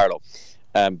Hatch in Carlow,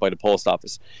 by the post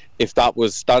office. If that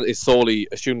is solely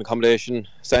a student accommodation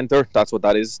centre, that's what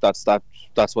that is. That's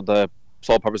what the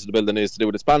sole purpose of the building is, to do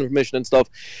with its planning permission and stuff.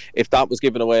 If that was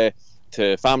given away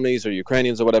to families or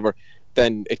Ukrainians or whatever,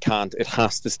 then it can't. It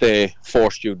has to stay for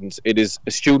students. It is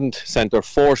a student centre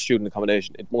for student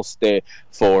accommodation. It must stay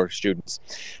for students.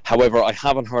 However, I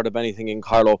haven't heard of anything in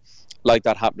Carlow like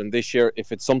that happening this year.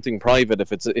 If it's something private,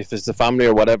 if it's a family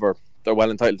or whatever, they're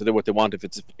well entitled to do what they want. If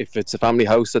it's a family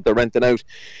house that they're renting out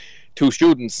to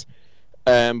students,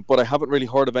 but I haven't really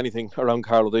heard of anything around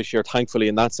Carlow this year, thankfully,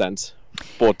 in that sense.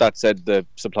 But that said, the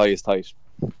supply is tight.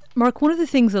 Mark, one of the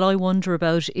things that I wonder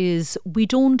about is we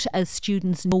don't, as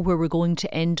students, know where we're going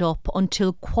to end up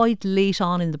until quite late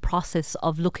on in the process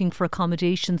of looking for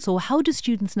accommodation. So how do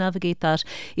students navigate that?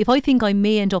 If I think I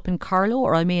may end up in Carlow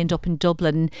or I may end up in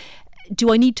Dublin,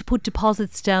 do I need to put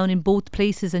deposits down in both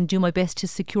places and do my best to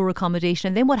secure accommodation?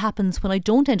 And then what happens when I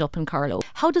don't end up in Carlow?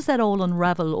 How does that all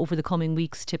unravel over the coming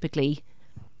weeks typically?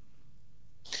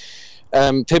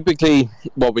 Typically,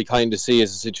 what we kind of see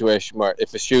is a situation where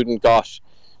if a student got,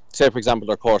 say for example,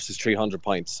 their course is 300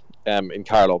 points in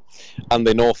Carlow, and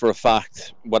they know for a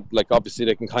fact obviously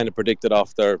they can kind of predict it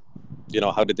off their,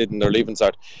 how they did in their leaving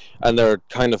cert, and they're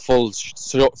kind of full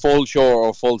sure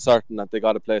or full certain that they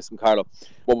got a place in Carlow.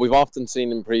 What we've often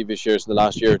seen in previous years, in the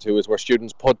last year or two, is where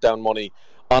students put down money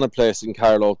on a place in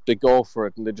Carlow, they go for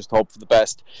it and they just hope for the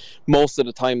best. Most of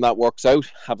the time that works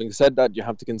out. Having said that, you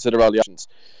have to consider all the options.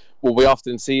 What we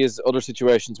often see is other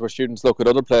situations where students look at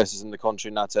other places in the country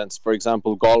in that sense. For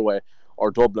example, Galway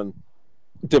or Dublin.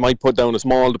 They might put down a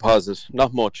small deposit,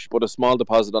 not much, but a small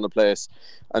deposit on a place.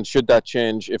 And should that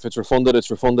change, if it's refunded, it's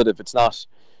refunded. If it's not,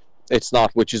 it's not,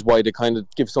 which is why they kind of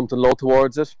give something low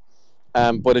towards it.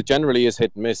 But it generally is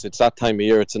hit and miss. It's that time of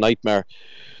year. It's a nightmare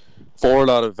for a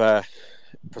lot of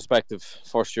prospective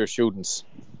first-year students.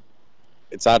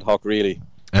 It's ad hoc, really.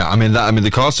 Yeah,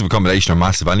 the costs of accommodation are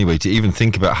massive anyway. To even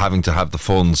think about having to have the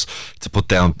funds to put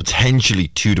down potentially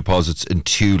 2 deposits in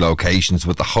 2 locations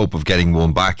with the hope of getting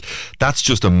one back, that's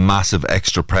just a massive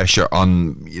extra pressure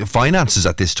on finances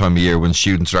at this time of year when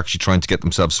students are actually trying to get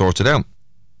themselves sorted out.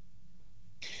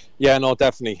 Yeah, no,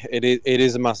 definitely. It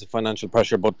is a massive financial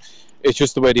pressure, but it's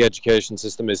just the way the education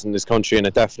system is in this country, and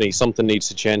it definitely, something needs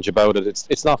to change about it.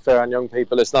 It's not fair on young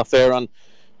people. It's not fair on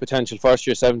potential first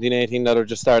year 17, 18 that are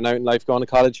just starting out in life, going to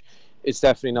college. It's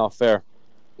definitely not fair.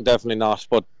 Definitely not.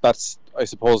 But that's, I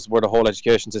suppose, where the whole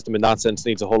education system in that sense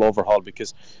needs a whole overhaul,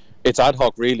 because it's ad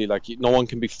hoc, really. Like, no one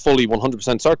can be fully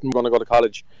 100% certain we're going to go to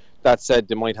college. That said,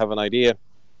 they might have an idea,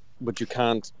 but you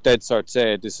can't dead cert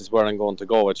say this is where I'm going to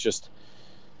go. It's just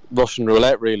Russian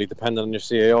roulette, really, depending on your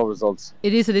CAO results.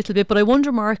 It is a little bit, but I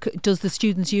wonder, Mark, does the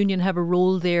Students' Union have a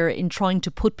role there in trying to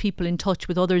put people in touch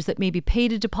with others that maybe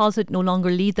paid a deposit, no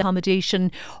longer lead the accommodation,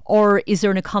 or is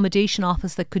there an accommodation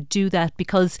office that could do that?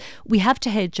 Because we have to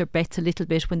hedge our bets a little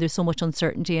bit when there's so much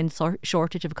uncertainty and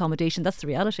shortage of accommodation. That's the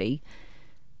reality.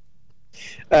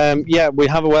 Yeah, we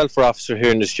have a welfare officer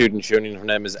here in the Students' Union. Her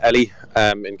name is Ellie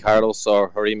in Carlow, so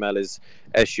her email is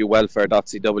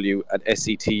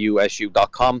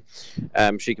suwelfare.cw@setusu.com.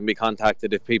 She can be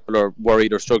contacted if people are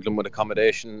worried or struggling with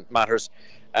accommodation matters.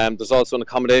 There's also an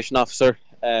accommodation officer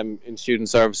in Student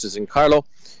Services in Carlow,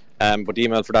 but the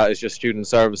email for that is just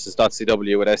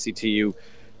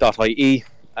studentservices.cw@setu.ie,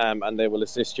 and they will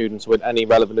assist students with any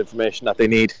relevant information that they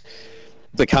need.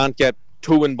 They can't get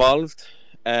too involved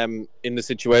in the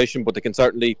situation, but they can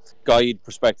certainly guide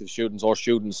prospective students or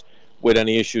students with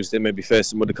any issues they may be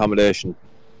facing with accommodation.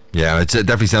 Yeah, it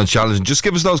definitely sounds challenging. Just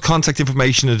give us those contact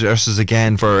information addresses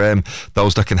again for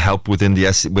those that can help within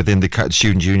the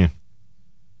Student Union.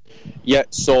 Yeah,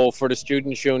 so for the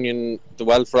Students' Union, the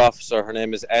welfare officer, her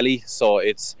name is Ellie, so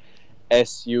it's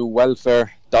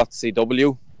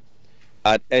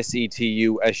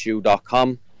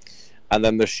suwelfare.cw@setusu.com. And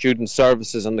then there's Student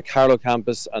Services on the Carlow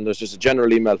campus, and there's just a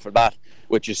general email for that,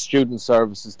 which is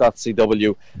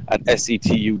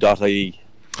studentservices.cw@setu.ie.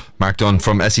 Mark Dunn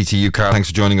from SETU Carlow, thanks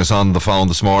for joining us on the phone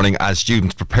this morning. As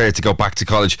students prepare to go back to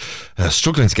college,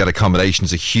 struggling to get accommodation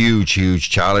is a huge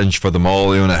challenge for them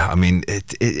all.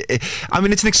 It's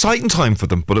an exciting time for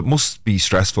them, but it must be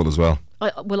stressful as well.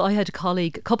 I had a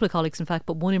couple of colleagues in fact,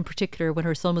 but one in particular when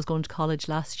her son was going to college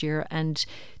last year, and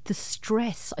the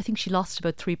stress, I think she lost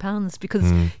about £3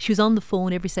 because she was on the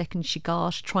phone every second she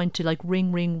got, trying to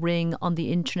ring on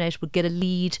the internet, would get a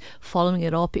lead, following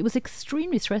it up. It was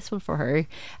extremely stressful for her,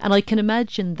 and I can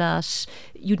imagine that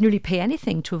you'd nearly pay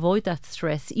anything to avoid that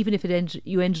stress, even if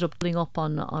you ended up pulling up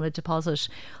on a deposit.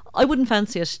 I wouldn't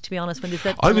fancy it, to be honest. When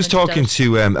I was talking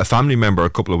to a family member a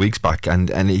couple of weeks back, and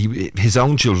his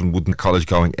own children wouldn't college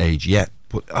going age yet.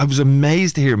 But I was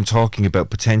amazed to hear him talking about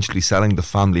potentially selling the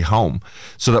family home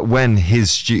so that when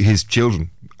his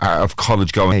children are of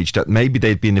college going age, that maybe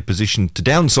they'd be in a position to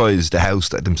downsize the house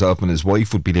that himself and his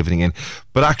wife would be living in,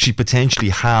 but actually potentially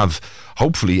have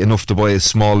hopefully enough to buy a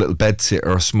small little bedsit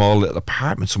or a small little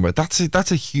apartment somewhere. That's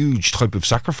a huge type of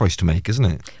sacrifice to make, isn't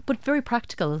it? But very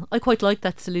practical. I quite like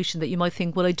that solution that you might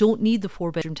think, well, I don't need the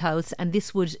 4-bedroomed house, and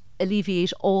this would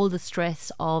alleviate all the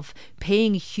stress of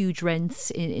paying huge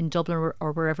rents in Dublin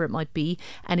or wherever it might be,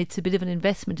 and it's a bit of an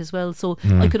investment as well. So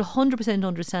I could 100%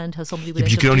 understand how somebody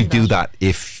would. You can only do that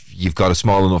if you've got a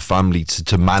small enough family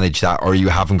to manage that, or you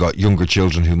haven't got younger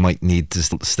children who might need to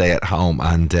stay at home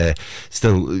and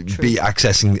still be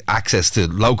accessing access to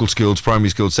local schools, primary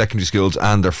schools, secondary schools,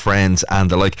 and their friends and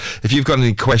the like. If you've got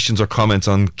any questions or comments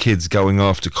on kids going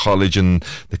off to college and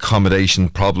the accommodation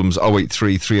problems,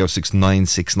 083 306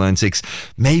 9696.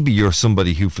 Maybe you're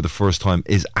somebody who for the first time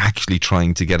is actually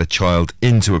trying to get a child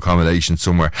into accommodation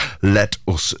somewhere. Let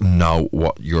us know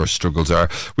what your struggles are.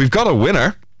 We've got a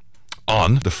winner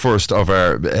on the first of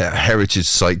our heritage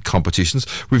site competitions.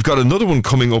 We've got another one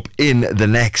coming up in the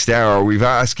next hour. We've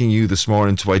asking you this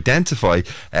morning to identify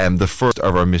the first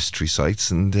of our mystery sites,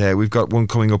 and we've got one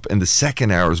coming up in the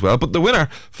second hour as well. But the winner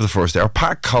for the first hour,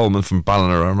 Pat Coleman from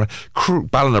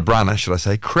Ballinabrana, should I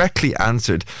say, correctly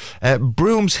answered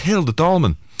Brooms Hill, the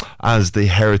Dolmen, as the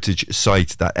heritage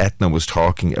site that Etna was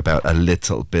talking about a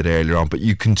little bit earlier on. But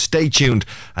you can stay tuned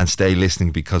and stay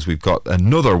listening, because we've got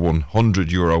another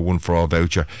 €100 one for all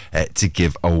voucher to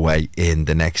give away in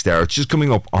the next hour. It's just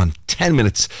coming up on 10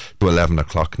 minutes to 11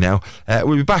 o'clock now.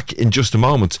 We'll be back in just a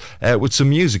moment with some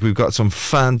music. We've got some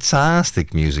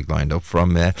fantastic music lined up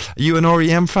from are you an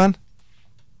REM fan?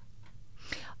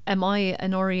 Am I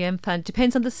an REM fan?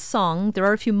 Depends on the song. There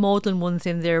are a few maudlin ones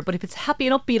in there, but if it's happy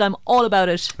and upbeat, I'm all about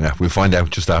it. Yeah, we'll find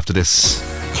out just after this.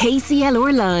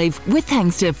 KCLR Live, with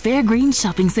thanks to Fairgreen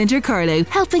Shopping Centre Carlow,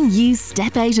 helping you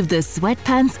step out of the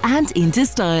sweatpants and into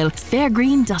style.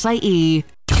 Fairgreen.ie.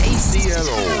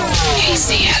 KCLR.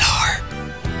 KCLR.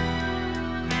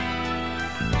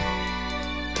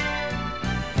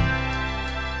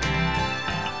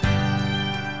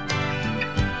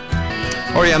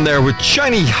 I am there with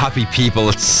shiny happy people.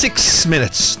 It's 6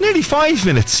 minutes, nearly 5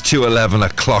 minutes to 11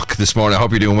 o'clock this morning. I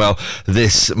hope you're doing well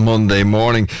this Monday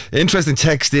morning. Interesting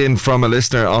text in from a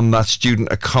listener on that student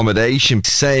accommodation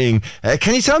saying,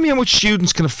 can you tell me how much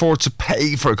students can afford to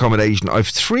pay for accommodation? I've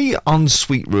 3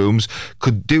 ensuite rooms,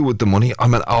 could do with the money.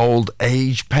 I'm an old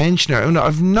age pensioner. And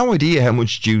I've no idea how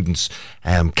much students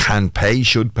can pay,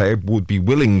 should pay, would be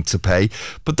willing to pay.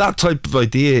 But that type of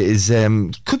idea is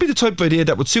could be the type of idea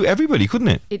that would suit everybody, couldn't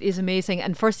it? It is amazing.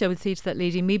 And firstly, I would say to that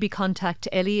lady, maybe contact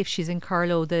Ellie if she's in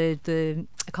Carlow, the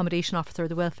accommodation officer,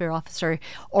 the welfare officer,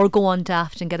 or go on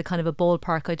Daft and get a kind of a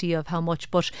ballpark idea of how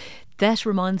much. But that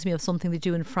reminds me of something they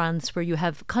do in France, where you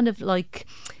have kind of like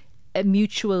a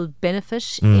mutual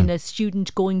benefit in a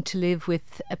student going to live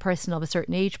with a person of a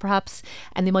certain age perhaps,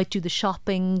 and they might do the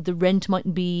shopping. The rent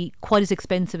mightn't be quite as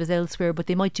expensive as elsewhere, but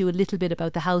they might do a little bit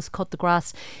about the house, cut the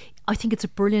grass. I think it's a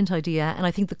brilliant idea, and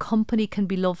I think the company can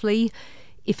be lovely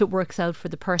if it works out for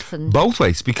the person. Both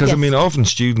ways, because Yes. I mean, often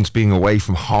students being away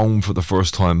from home for the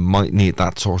first time might need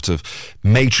that sort of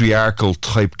matriarchal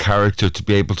type character to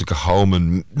be able to go home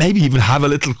and maybe even have a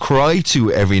little cry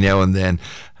to every now and then.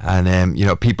 And you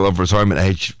know, people of retirement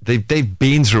age, they've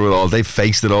been through it all, they've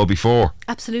faced it all before.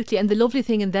 Absolutely. And the lovely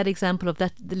thing in that example of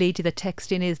that, the lady that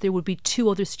texted in, is there would be 2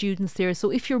 other students there. So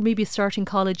if you're maybe starting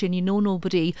college and you know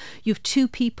nobody, you have 2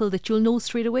 people that you'll know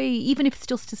straight away, even if it's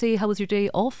just to say, how was your day?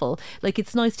 Awful. Like,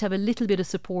 it's nice to have a little bit of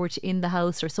support in the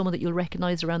house, or someone that you'll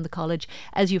recognise around the college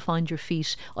as you find your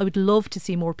feet. I would love to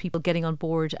see more people getting on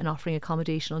board and offering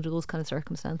accommodation under those kind of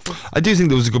circumstances. I do think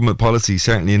there was a government policy,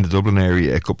 certainly in the Dublin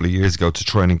area a couple of years ago, to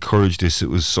try and encourage this. It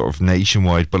was sort of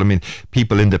nationwide, but I mean,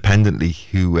 people independently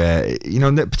who, you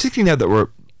know, particularly now that we're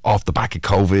off the back of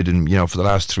COVID, and you know, for the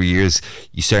last 3 years,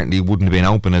 you certainly wouldn't have been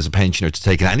open as a pensioner to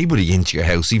taking anybody into your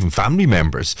house, even family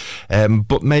members.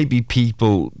 But maybe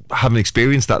people haven't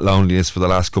experienced that loneliness for the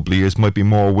last couple of years might be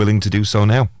more willing to do so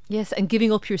now. Yes, and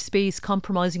giving up your space,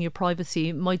 compromising your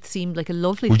privacy might seem like a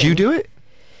lovely thing. Would you do it?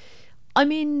 I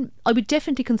mean, I would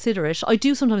definitely consider it. I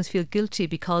do sometimes feel guilty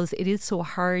because it is so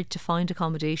hard to find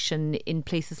accommodation in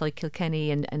places like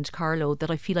Kilkenny and Carlow that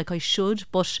I feel like I should,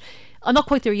 but I'm not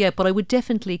quite there yet, but I would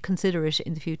definitely consider it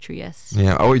in the future, yes.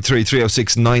 Yeah, 083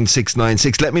 306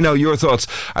 9696. Let me know your thoughts.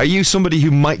 Are you somebody who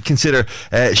might consider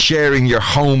sharing your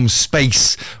home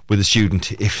space with a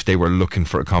student if they were looking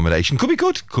for accommodation? Could be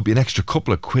good. Could be an extra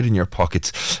couple of quid in your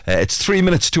pockets. It's 3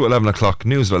 minutes to 11 o'clock.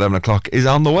 News of 11 o'clock is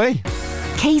on the way.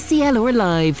 KCLR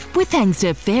Live, with thanks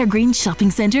to Fairgreen Shopping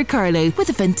Centre Carlow, with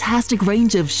a fantastic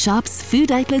range of shops,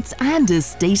 food outlets and a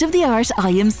state-of-the-art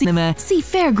IM cinema. See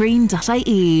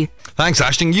fairgreen.ie. Thanks,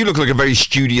 Aisling. You look like a very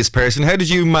studious person. How did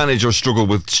you manage or struggle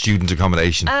with student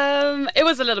accommodation? It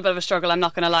was a little bit of a struggle, I'm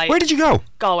not going to lie. Where did you go?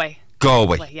 Galway.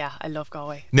 Galway. Well, yeah, I love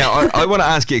Galway. Now, I want to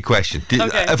ask you a question.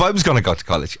 Okay. If I was going to go to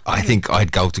college, I think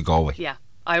I'd go to Galway. Yeah,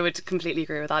 I would completely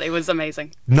agree with that. It was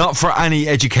amazing. Not for any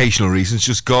educational reasons,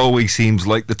 just Galway seems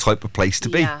like the type of place to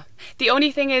be. Yeah. The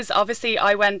only thing is, obviously,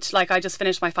 I just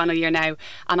finished my final year now,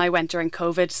 and I went during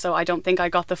COVID, so I don't think I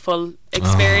got the full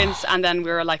experience. And then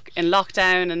we were like in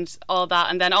lockdown and all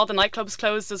that, and then all the nightclubs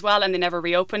closed as well, and they never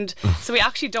reopened. So we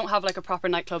actually don't have like a proper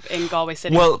nightclub in Galway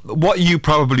City. Well, what you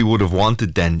probably would have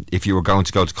wanted then, if you were going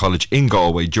to go to college in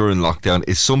Galway during lockdown,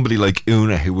 is somebody like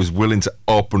Una who was willing to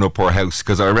open up her house.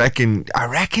 Because I reckon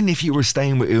if you were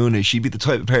staying with Una, she'd be the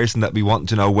type of person that'd be wanting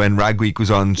to know when Rag Week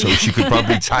was on, so she could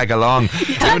probably tag along.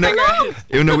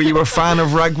 Una, were you a fan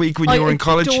of Rag Week when you were in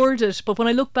college? I adored it, but when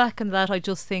I look back on that, I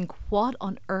just think, what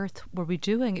on earth were we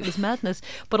doing? It was madness.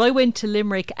 But I went to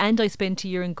Limerick and I spent a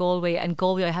year in Galway, and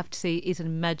Galway, I have to say, is a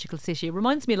magical city. It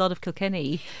reminds me a lot of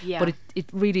Kilkenny, but it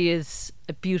really is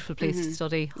a beautiful place to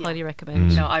study. Highly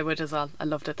recommend. No, I would as well. I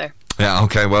loved it there. Yeah,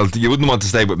 okay, well, you wouldn't want to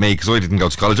stay with me because I didn't go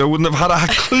to college. I wouldn't have had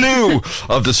a clue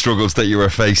of the struggles that you were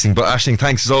facing. But Aisling,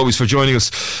 thanks as always for joining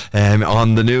us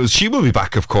on the news. She will be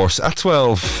back, of course, at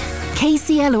 12.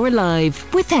 KCLR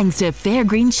Live, with thanks to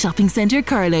Fairgreen Shopping Centre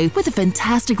Carlow, with a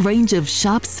fantastic range of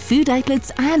shops, food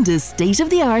outlets and a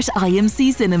state-of-the-art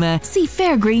IMC cinema. See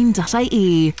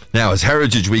fairgreen.ie. Now, as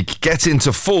Heritage Week gets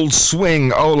into full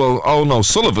swing, Ono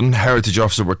Sullivan, Heritage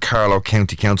Officer with Carlow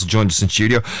County Council, joined us in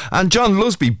studio, and John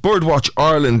Lusby, Birdwatch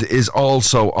Ireland, is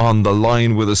also on the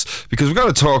line with us, because we're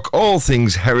going to talk all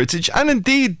things heritage and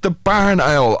indeed the barn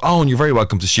owl. Owen, you're very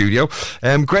welcome to studio.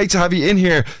 Great to have you in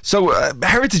here. So,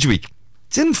 Heritage Week,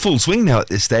 it's in full swing now at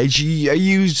this stage. Are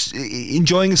you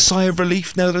enjoying a sigh of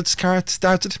relief now that it's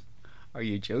started? Are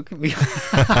you joking me?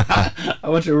 I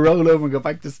want to roll over and go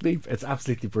back to sleep. It's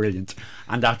absolutely brilliant.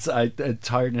 And that's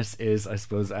tiredness is, I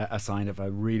suppose, a sign of a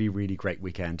really, really great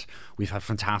weekend. We've had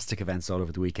fantastic events all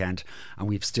over the weekend, and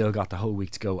we've still got the whole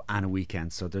week to go and a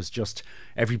weekend. So there's just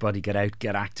everybody get out,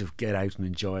 get active, get out and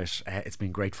enjoy it. It's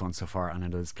been great fun so far, and I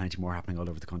know there's plenty more happening all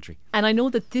over the country. And I know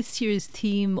that this year's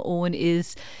theme, Owen,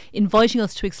 is inviting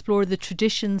us to explore the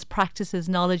traditions, practices,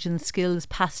 knowledge and skills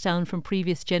passed down from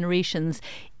previous generations.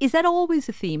 Is that always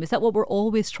a theme? Is that what we're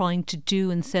always trying to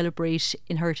do and celebrate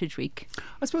in Heritage Week?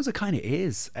 I suppose it kind of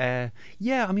is. Yeah,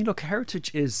 I mean, look, heritage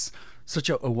is such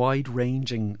a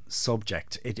wide-ranging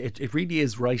subject. It really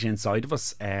is right inside of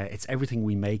us. It's everything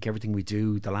we make, everything we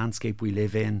do, the landscape we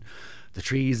live in, the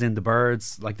trees and the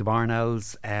birds, like the barn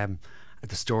owls,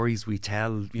 the stories we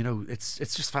tell. You know, it's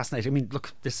just fascinating. I mean,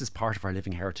 look, this is part of our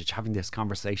living heritage. Having this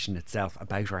conversation itself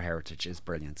about our heritage is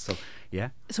brilliant. So, yeah.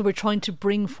 So we're trying to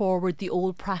bring forward the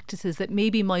old practices that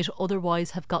maybe might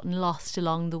otherwise have gotten lost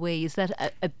along the way. Is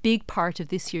that a big part of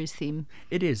this year's theme?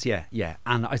 It is, yeah.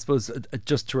 And I suppose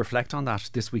just to reflect on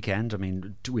that, this weekend, I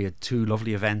mean, we had two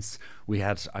lovely events.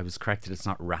 I was corrected, it's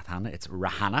not Rathana, it's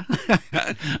Rahana.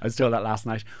 I was told that last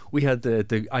night. We had the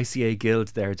ICA Guild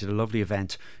there, did a lovely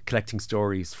event collecting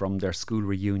stories from their school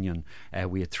reunion.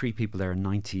 We had 3 people there in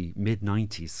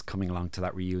mid-90s coming along to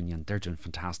that reunion. They're doing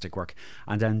fantastic work.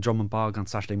 And then Drum and Bog on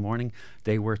Saturday morning,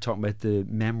 they were talking about the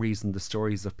memories and the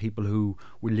stories of people who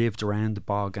lived around the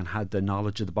bog and had the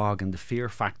knowledge of the bog and the fear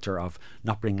factor of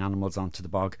not bringing animals onto the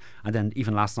bog. And then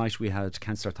even last night we had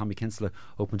Councillor Tommy Kinsella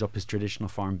opened up his traditional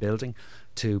farm building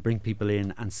to bring people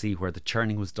in and see where the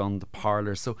churning was done, the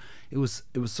parlour. So it was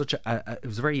such a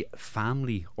very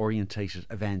family orientated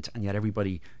event, and yet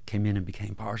everybody came in and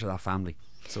became part of that family.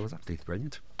 So it was absolutely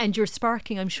brilliant. And you're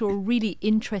sparking, I'm sure, really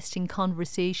interesting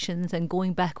conversations and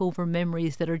going back over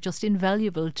memories that are just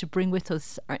invaluable to bring with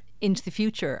us into the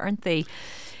future, aren't they?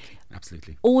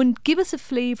 Absolutely. Owen, give us a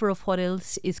flavour of what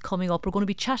else is coming up. We're going to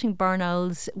be chatting barn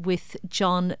owls with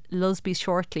John Lusby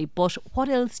shortly, but what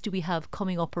else do we have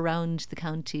coming up around the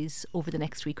counties over the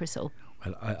next week or so?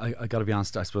 Well, I got to be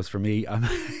honest, I suppose for me,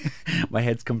 my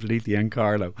head's completely in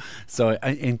Carlow. So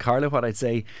in Carlow, what I'd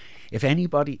say, if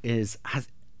anyone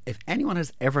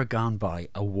has ever gone by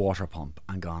a water pump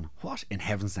and gone, what in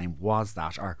heaven's name was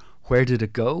that? Or where did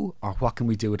it go, or what can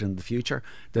we do it in the future?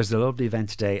 There's a lovely event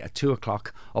today at 2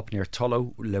 o'clock up near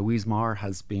Tullow. Louise Marr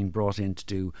has been brought in to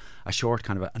do a short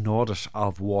kind of an audit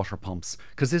of water pumps,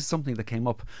 because this is something that came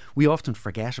up. We often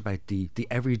forget about the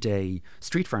everyday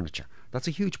street furniture. That's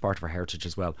a huge part of our heritage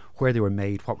as well, where they were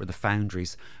made, what were the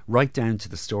foundries, right down to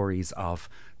the stories of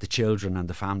the children and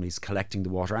the families collecting the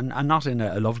water, and not in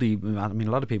a lovely, I mean,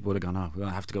 a lot of people would have gone, oh, we'll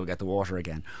have to go get the water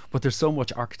again, but there's so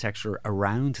much architecture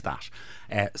around that.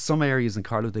 Some areas in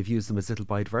Carlow, they've used them as little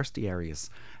biodiversity areas,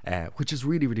 which is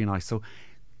really, really nice. So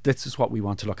this is what we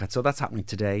want to look at. So that's happening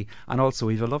today. And also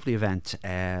we have a lovely event,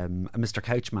 Mr.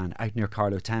 Couchman out near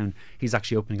Carlow Town. He's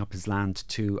actually opening up his land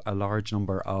to a large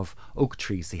number of oak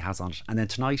trees he has on it. And then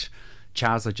tonight,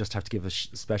 Chaz, I just have to give a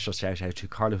special shout out to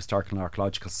Carlow Historical and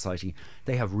Archaeological Society.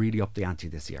 They have really upped the ante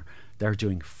this year. They're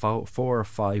doing 4 or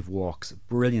 5 walks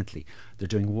brilliantly. They're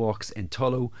doing walks in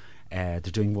Tullow. They're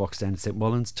doing walks down in St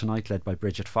Mullins tonight, led by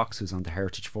Bridget Fox, who's on the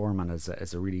Heritage Forum and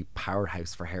is a really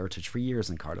powerhouse for heritage for years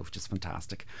in Carlow, which is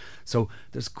fantastic. So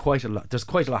there's quite a lot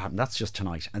happening. That's just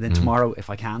tonight. And then tomorrow, if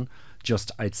I can,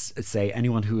 I'd say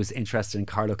anyone who is interested in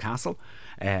Carlow Castle.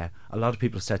 A lot of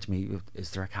people have said to me,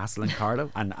 is there a castle in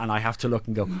Carlow? And I have to look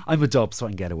and go, I'm a dub, so I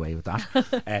can get away with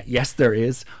that. Yes, there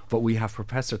is. But we have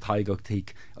Professor Tadhg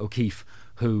O'Keefe,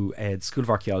 who the School of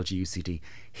Archaeology, UCD.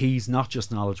 He's not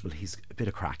just knowledgeable, he's a bit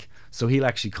of crack. So he'll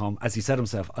actually come, as he said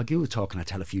himself, I'll give you a talk and I'll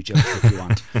tell a few jokes if you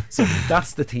want. So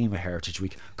that's the theme of Heritage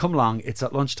Week. Come along, it's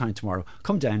at lunchtime tomorrow.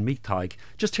 Come down, meet Tadhg,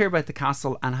 just hear about the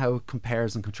castle and how it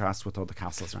compares and contrasts with other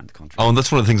castles around the country. Oh, and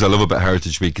that's one of the things I love about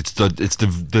Heritage Week. It's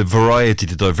the variety,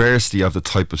 the diversity of the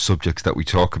type of subjects that we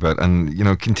talk about. And, you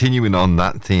know, continuing on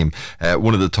that theme,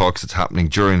 one of the talks that's happening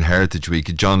during Heritage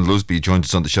Week, John Lusby joined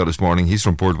us on the show this morning. He's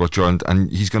from Boardwalk Ireland, and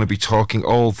he's going to be talking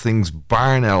all things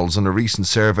barn elves on a recent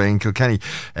survey in Kilkenny.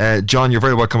 John, you're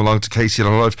very welcome along to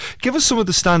KCLR Live. Give us some of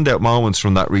the standout moments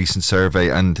from that recent survey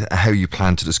and how you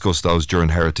plan to discuss those during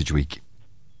Heritage Week.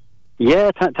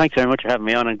 Yeah, thanks very much for having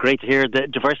me on, and great to hear the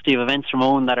diversity of events from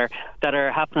Owen that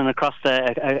are happening across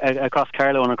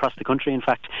Carlow and across the country. In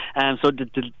fact, so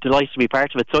delighted to be part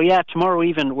of it. So yeah, tomorrow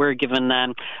even we're given,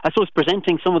 I suppose,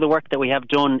 presenting some of the work that we have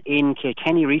done in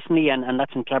Kilkenny recently, and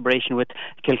that's in collaboration with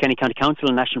Kilkenny County Council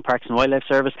and National Parks and Wildlife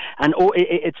Service. And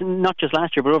it's not just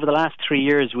last year, but over the last 3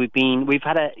 years we've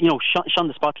had shone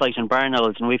the spotlight on barn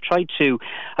owls, and we've tried to,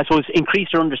 I suppose, increase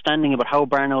our understanding about how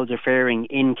barn owls are faring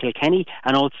in Kilkenny,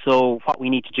 and also what we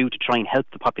need to do to try and help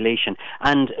the population.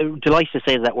 And delighted to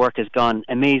say that work has gone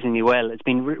amazingly well. It's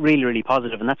been really, really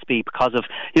positive, and that's because of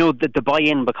the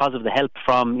buy-in, because of the help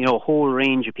from a whole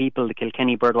range of people, the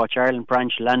Kilkenny Birdwatch Ireland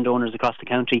branch, landowners across the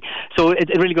county. So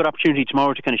it's a really good opportunity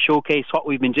tomorrow to kind of showcase what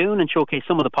we've been doing and showcase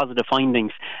some of the positive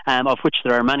findings, of which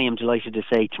there are many, I'm delighted to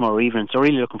say, tomorrow evening. So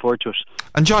really looking forward to it.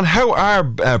 And John, how are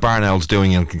barn owls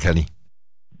doing in Kilkenny?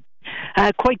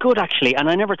 Quite good, actually, and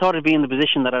I never thought I'd be in the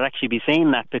position that I'd actually be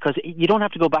saying that, because you don't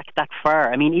have to go back that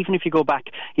far. I mean, even if you go back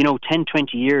 10,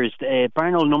 20 years,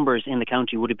 barn owl numbers in the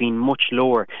county would have been much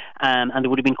lower, and there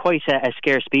would have been quite a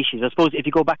scarce species. I suppose if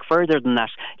you go back further than that,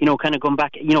 kind of going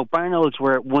back, barn owls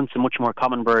were once a much more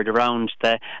common bird around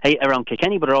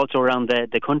Kilkenny, but also around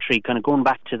the country, kind of going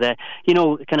back to the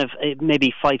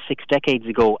maybe 5-6 decades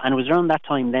ago, and it was around that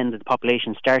time then that the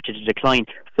population started to decline.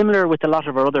 Similar with a lot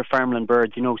of our other farmland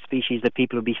birds, species that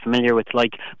people would be familiar with,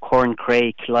 like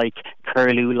corncrake, like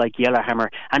curlew, like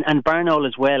yellowhammer, and barn owl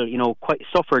as well. Quite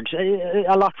suffered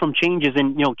a lot from changes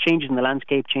in the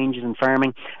landscape, changes in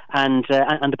farming, and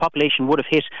the population would have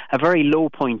hit a very low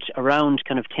point around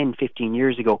kind of 10-15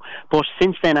 years ago. But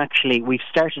since then, actually, we've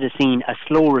started to see a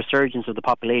slow resurgence of the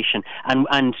population,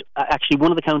 and actually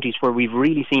one of the counties where we've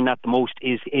really seen that the most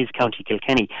is County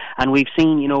Kilkenny, and we've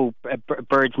seen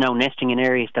birds now nesting in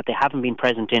areas that they haven't been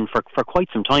present in for quite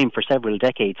some time, for several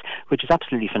decades, which is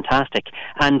absolutely fantastic.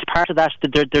 And part of that,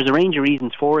 there's a range of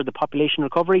reasons for the population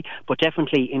recovery, but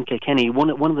definitely in Kilkenny, one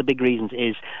of the big reasons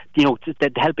is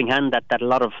the helping hand that a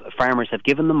lot of farmers have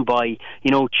given them by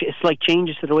slight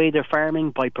changes to the way they're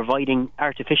farming, by providing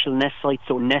artificial nest sites,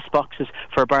 so nest boxes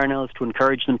for barn owls to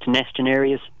encourage them to nest in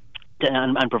areas,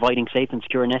 and providing safe and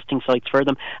secure nesting sites for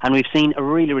them. And we've seen a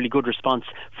really, really good response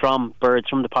from birds,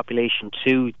 from the population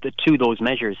to those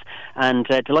measures. And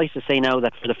delighted to say now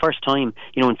that for the first time,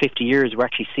 in 50 years, we're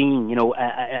actually seeing,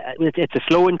 it's a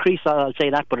slow increase, I'll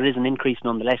say that, but it is an increase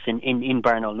nonetheless in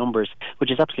barn owl numbers,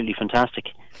 which is absolutely fantastic.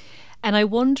 And I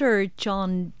wonder,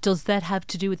 John, does that have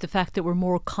to do with the fact that we're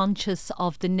more conscious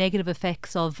of the negative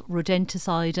effects of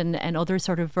rodenticide and other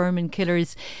sort of vermin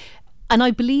killers? And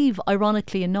I believe,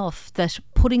 ironically enough, that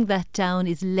putting that down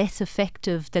is less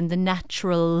effective than the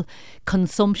natural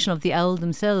consumption of the owl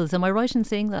themselves. Am I right in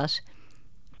saying that?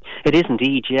 It is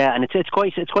indeed, yeah, and it's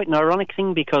quite an ironic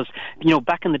thing because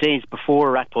back in the days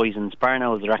before rat poisons, barn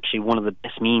owls are actually one of the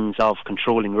best means of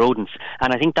controlling rodents,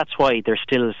 and I think that's why they're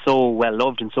still so well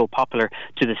loved and so popular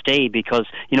to this day because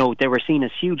they were seen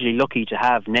as hugely lucky to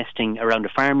have nesting around a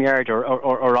farmyard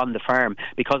or on the farm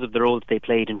because of the role that they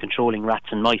played in controlling rats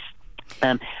and mice.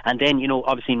 And then,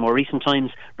 obviously in more recent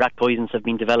times, rat poisons have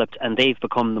been developed and they've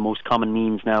become the most common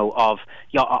means now of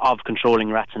controlling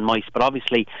rats and mice. But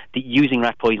obviously, using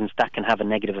rat poisons, that can have a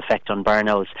negative effect on barn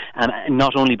owls.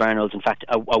 Not only barn owls, in fact,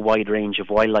 a wide range of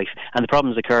wildlife. And the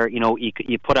problems occur,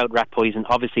 you put out rat poison,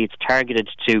 obviously it's targeted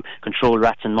to control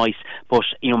rats and mice, but,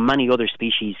 many other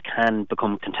species can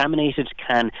become contaminated,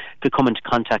 can come into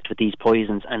contact with these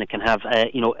poisons, and it can have,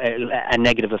 a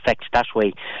negative effect that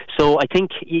way. So I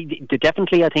think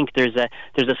definitely, I think there's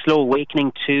a slow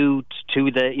awakening to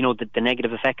the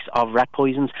negative effects of rat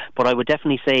poisons, but I would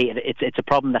definitely say it's a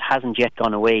problem that hasn't yet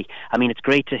gone away. I mean, it's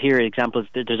great to hear examples.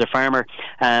 There's a farmer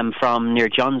from near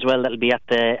Johnswell that'll be at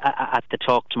the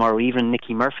talk tomorrow evening,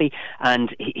 Nicky Murphy,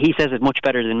 and he says it much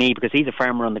better than me because he's a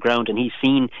farmer on the ground and he's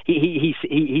seen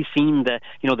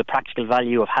the practical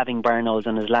value of having barn owls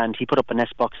on his land. He put up a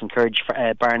nest box, encouraged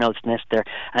barn owls to nest there,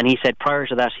 and he said prior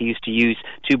to that he used to use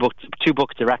two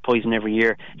buckets of rat poison every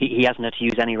year. He hasn't had to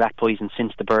use any rat poison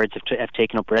since the birds have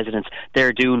taken up residence.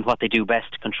 They're doing what they do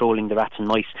best, controlling the rats and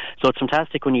mice. So it's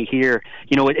fantastic when you hear,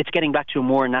 it's getting back to a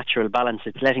more natural balance.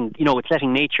 It's letting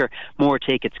nature more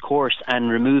take its course and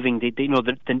removing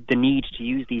the need to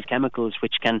use these chemicals,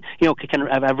 which can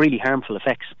have really harmful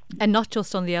effects. And not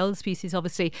just on the owl species,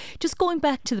 obviously. Just going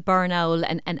back to the barn owl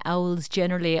and owls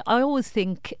generally, I always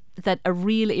think that a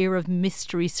real air of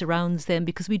mystery surrounds them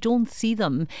because we don't see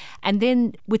them, and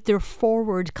then with their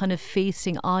forward kind of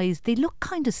facing eyes, they look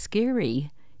kind of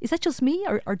scary. Is that just me,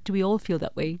 or do we all feel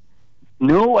that way?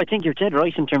 No, I think you're dead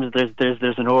right in terms of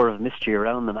there's an aura of mystery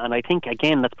around them, and I think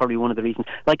again that's probably one of the reasons.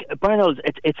 Like barn owls,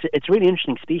 it's really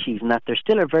interesting species in that they're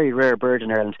still a very rare bird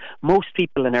in Ireland. Most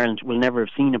people in Ireland will never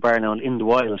have seen a barn owl in the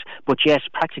wild, but yet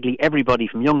practically everybody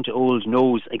from young to old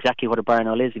knows exactly what a barn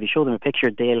owl is. If you show them a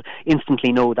picture, they'll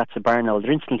instantly know that's a barn owl.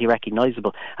 They're instantly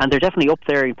recognisable, and they're definitely up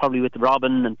there, probably with the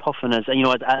robin and puffin as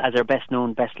our best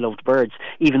known, best loved birds,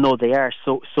 even though they are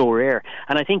so rare.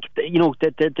 And I think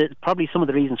probably some of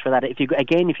the reasons for that, if you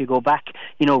go back,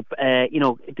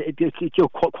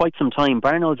 quite some time,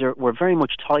 barn owls were very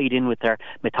much tied in with their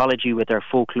mythology, with their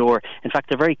folklore. In fact,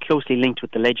 they're very closely linked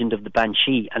with the legend of the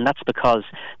banshee, and that's because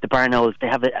the barn owls, they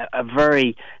have a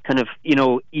very kind of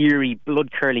eerie,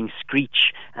 blood-curdling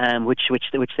screech, which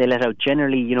they let out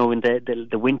generally, in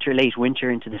the winter, late winter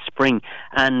into the spring.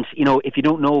 And if you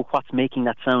don't know what's making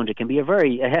that sound, it can be a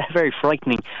very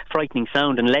frightening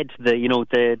sound, and led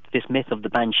to this myth of the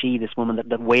banshee, this woman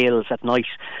that wails at night.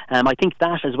 I think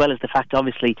that, as well as the fact,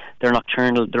 obviously, they're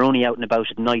nocturnal, they're only out and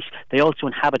about at night. They also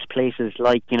inhabit places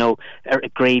like,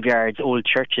 graveyards, old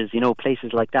churches,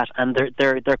 places like that. And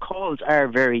their calls are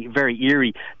very, very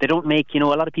eerie. They don't make, a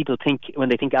lot of people think, when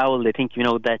they think owl, they think,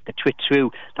 that the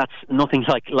twit-twoo, that's nothing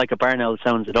like a barn owl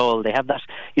sounds at all. They have that,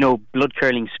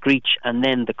 blood-curdling screech, and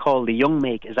then the call the young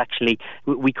make is actually,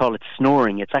 we call it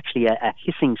snoring. It's actually a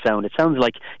hissing sound. It sounds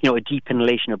like, a deep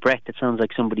inhalation of breath. It sounds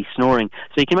like somebody snoring.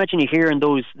 So you can imagine you hearing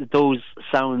those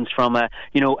sounds from a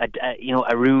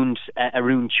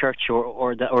ruined church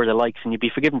or the likes, and you'd be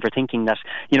forgiven for thinking that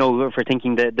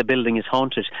the building is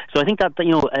haunted. So I think that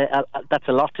that's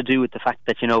a lot to do with the fact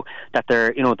that that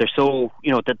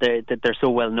they're so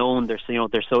well known. There's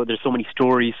so many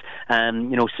stories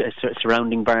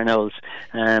surrounding barn owls.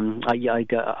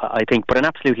 I think, but an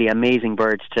absolutely amazing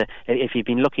bird to, if you've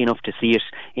been lucky enough to see it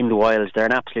in the wild, they're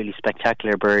an absolutely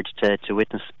spectacular bird to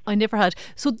witness. I never had.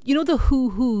 So the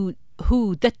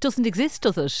who that doesn't exist,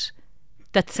 does it?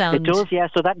 That sound. It does, yeah.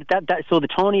 So so the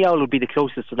tawny owl would be the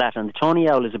closest to that, and the tawny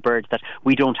owl is a bird that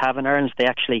we don't have in Ireland. They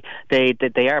actually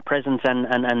they are present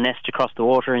and nest across the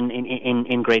water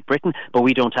in Great Britain, but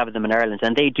we don't have them in Ireland,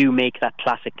 and they do make that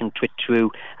classic and twit-twoo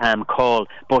call.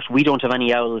 But we don't have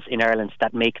any owls in Ireland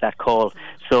that make that call.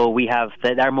 So we have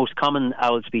our most common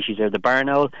owl species are the barn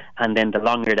owl and then the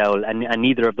long-eared owl, and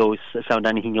neither of those sound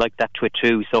anything like that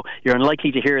twit-twoo. So you're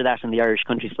unlikely to hear that in the Irish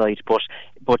countryside, but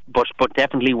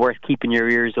definitely worth keeping your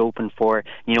ears open for,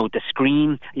 the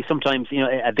scream. Sometimes,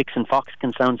 a vixen fox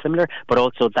can sound similar, but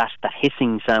also that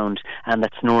hissing sound and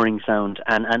that snoring sound,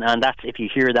 and that's, if you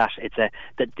hear that, it's a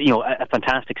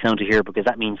fantastic sound to hear, because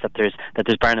that means that there's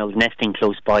barn owls nesting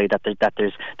close by, that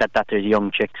there's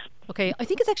young chicks. Okay, I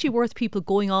think it's actually worth people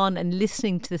going on and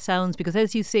listening to the sounds, because,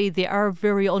 as you say, they are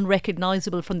very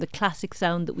unrecognisable from the classic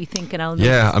sound that we think an owl makes.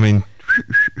 Yeah, I mean,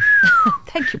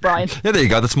 Thank you, Brian. Yeah, there you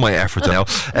go. That's my effort now.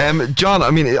 John,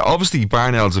 I mean, obviously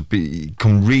barn owls have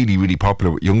become really, really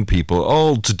popular with young people,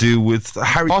 all to do with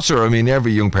Harry Potter. I mean,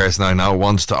 every young person I know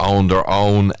wants to own their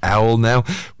own owl now.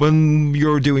 When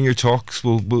you're doing your talks,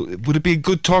 would it be a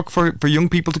good talk for young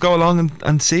people to go along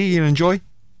and see and enjoy?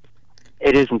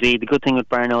 It is indeed. The good thing with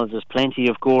barn owls, there's plenty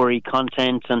of gory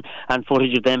content and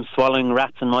footage of them swallowing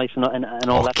rats and mice and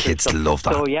all that. Kids sort of stuff. love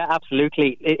that. So yeah,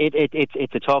 absolutely.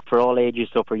 It's a talk for all ages,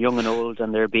 so for young and old.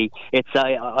 And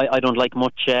I don't like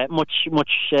much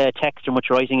text or much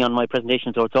writing on my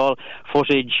presentation, so it's all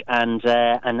footage and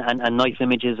nice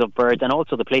images of birds and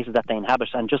also the places that they inhabit.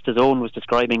 And just as Owen was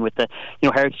describing, with the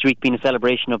Heritage Week being a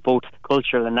celebration of both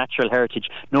cultural and natural heritage,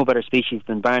 no better species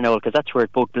than barn owl, because that's where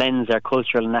it both blends our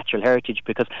cultural and natural heritage.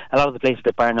 Because a lot of the places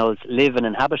that barn owls live and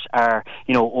inhabit are,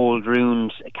 old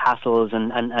ruined castles and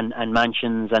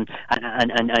mansions and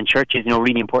churches,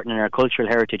 really important in our cultural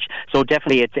heritage. So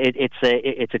definitely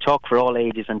it's a talk for all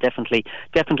ages, and definitely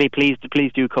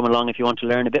please do come along if you want to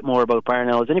learn a bit more about barn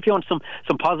owls, and if you want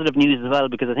some positive news as well,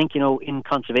 because I think in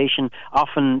conservation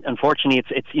often, unfortunately,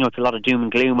 it's a lot of doom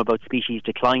and gloom about species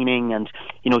declining and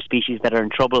species that are in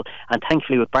trouble, and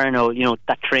thankfully with barn owl,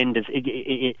 that trend is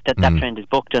that trend is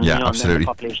booked, and absolutely. The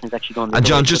population is actually going. And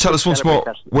John, just tell us once more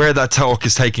where that talk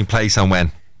is taking place and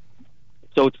when.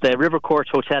 So it's the River Court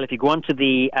Hotel. If you go onto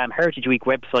the Heritage Week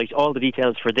website, all the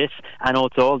details for this and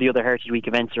also all the other Heritage Week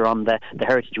events are on the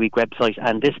Heritage Week website.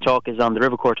 And this talk is on the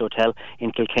River Court Hotel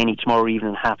in Kilkenny tomorrow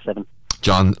evening at 7:30.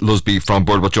 John Lusby from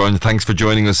Birdwatch Ireland, thanks for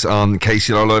joining us on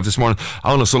KCLR Live this morning.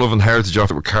 Owen O'Sullivan, Heritage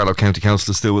Officer with Carlow County Council,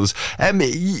 is still with us.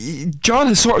 John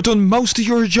has sort of done most of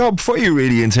your job for you,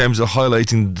 really, in terms of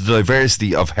highlighting the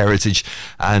diversity of heritage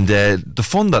and the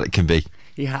fun that it can be.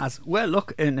 He has. Well,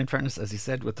 look, in fairness, as he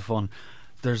said, with the fun,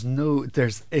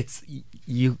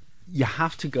 you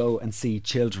have to go and see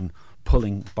children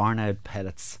pulling barn owl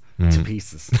pellets to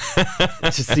pieces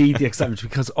to see the excitement,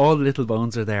 because all the little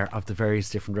bones are there of the various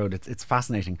different roads. It's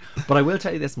fascinating. But I will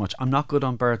tell you this much: I'm not good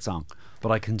on birdsong,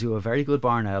 but I can do a very good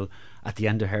barn owl at the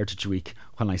end of Heritage Week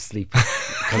when I sleep.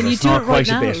 Can you do it right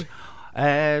now?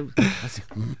 Let's see.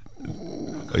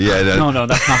 Yeah, no,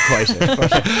 that's not quite it.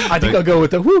 But I think I'll go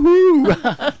with the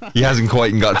woohoo. He hasn't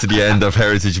quite got to the end of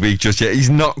Heritage Week just yet.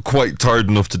 He's not quite tired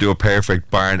enough to do a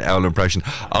perfect barn owl impression.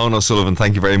 Owen O'Sullivan,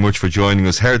 thank you very much for joining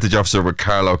us. Heritage Officer with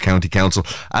Carlow County Council,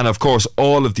 and of course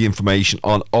all of the information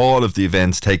on all of the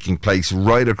events taking place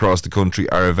right across the country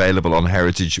are available on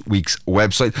Heritage Week's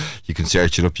website. You can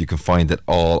search it up, you can find it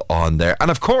all on there. And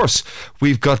of course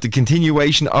we've got the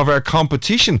continuation of our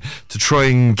competition to try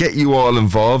and get you all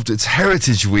involved. It's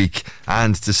Heritage Week,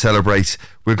 and to celebrate,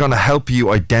 we're going to help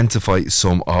you identify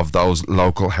some of those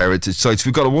local heritage sites.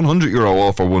 We've got a €100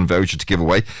 all for one voucher to give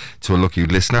away to a lucky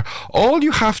listener. All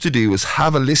you have to do is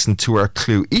have a listen to our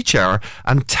clue each hour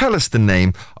and tell us the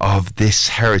name of this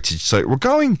heritage site. We're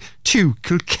going to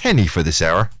Kilkenny for this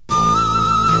hour.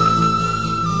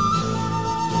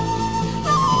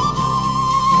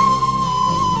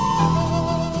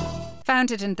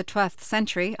 Founded in the 12th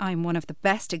century, I'm one of the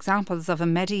best examples of a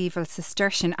medieval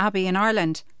Cistercian abbey in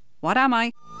Ireland. What am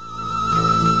I?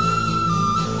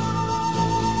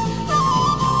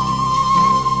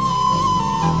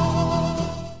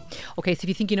 Okay, so if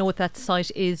you think you know what that site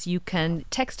is, you can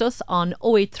text us on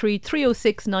 083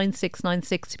 306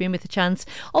 9696 to be in with a chance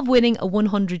of winning a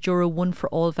 €100 one for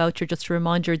all voucher. Just a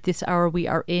reminder, this hour we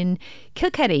are in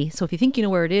Kilkenny, so if you think you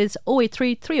know where it is,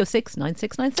 083 306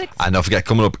 9696. And don't forget,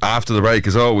 coming up after the break,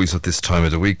 as always at this time of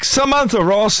the week, Samatha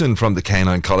Rawson from the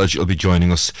K9 College will be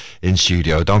joining us in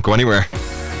studio. Don't go anywhere.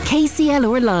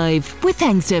 KCLR Live, with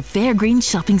thanks to Fairgreen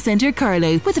Shopping Centre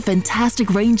Carlow, with a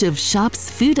fantastic range of shops,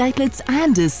 food outlets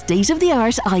and a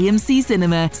state-of-the-art IMC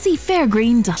cinema. See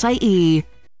fairgreen.ie.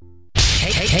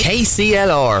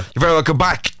 KCLR. You're very welcome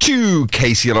back to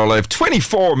KCLR Live.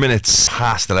 24 minutes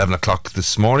past 11 o'clock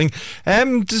this morning.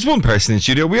 There's one person in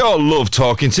studio we all love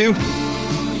talking to.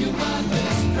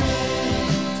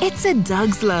 It's a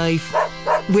dog's life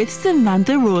with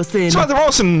Samatha Rawson. Samatha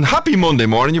Rawson, happy Monday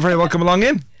morning. You're very welcome along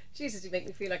in. Jesus, you make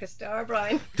me feel like a star,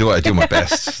 Brian. I do my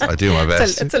best. I do my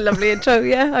best. It's a lovely intro,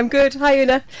 yeah. I'm good. Hi,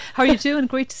 Una. How are you doing?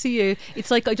 Great to see you.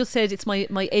 It's like I just said, it's my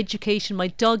education, my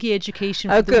doggy education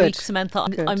for the week, Samantha.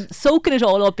 I'm soaking it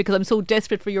all up because I'm so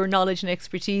desperate for your knowledge and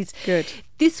expertise. Good.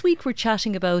 This week we're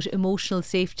chatting about emotional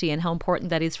safety and how important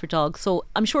that is for dogs. So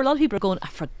I'm sure a lot of people are going,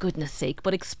 for goodness sake,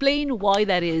 but explain why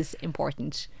that is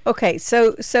important. Okay,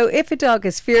 so if a dog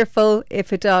is fearful,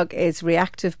 if a dog is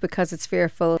reactive because it's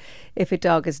fearful, if a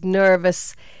dog is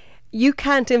nervous, you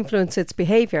can't influence its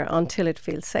behaviour until it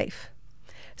feels safe.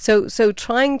 So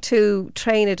trying to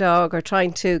train a dog or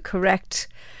trying to correct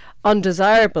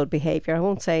undesirable behaviour. I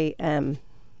won't say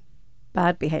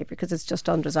bad behaviour, because it's just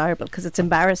undesirable, because it's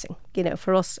embarrassing.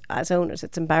 For us as owners,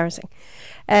 it's embarrassing.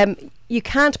 You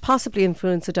can't possibly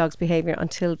influence a dog's behaviour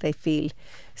until they feel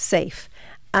safe.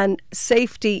 And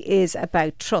safety is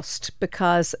about trust,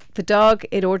 because the dog,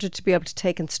 in order to be able to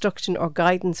take instruction or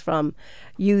guidance from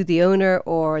you, the owner,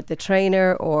 or the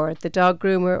trainer, or the dog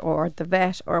groomer, or the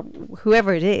vet, or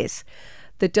whoever it is,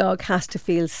 the dog has to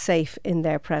feel safe in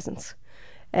their presence.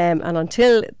 And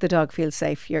until the dog feels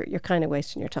safe, you're kind of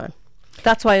wasting your time.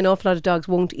 That's why an awful lot of dogs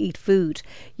won't eat food.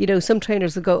 Some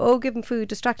trainers will go, give them food,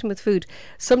 distract them with food.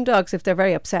 Some dogs, if they're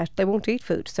very upset, they won't eat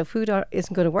food. So food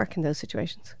isn't going to work in those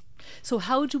situations. So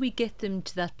how do we get them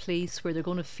to that place where they're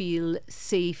going to feel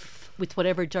safe with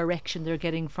whatever direction they're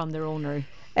getting from their owner?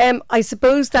 I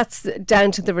suppose that's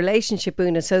down to the relationship,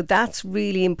 Una. So that's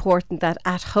really important, that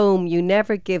at home you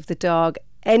never give the dog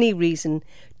any reason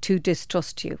to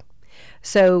distrust you.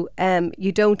 So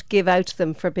you don't give out to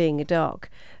them for being a dog.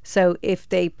 So if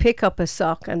they pick up a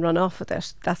sock and run off with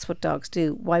it, that's what dogs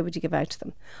do. Why would you give out to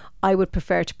them? I would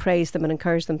prefer to praise them and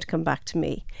encourage them to come back to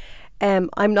me.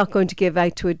 I'm not going to give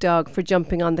out to a dog for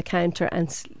jumping on the counter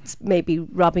and maybe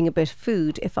robbing a bit of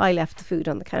food if I left the food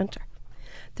on the counter.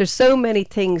 There's so many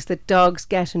things that dogs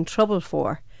get in trouble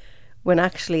for when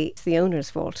actually it's the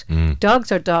owner's fault.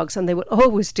 Dogs are dogs, and they will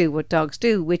always do what dogs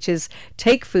do, which is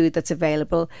take food that's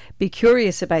available, be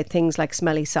curious about things like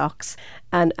smelly socks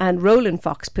and roll in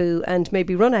fox poo, and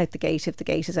maybe run out the gate if the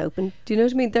gate is open. Do you know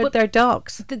what I mean? They're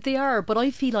dogs. They are, but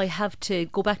I feel I have to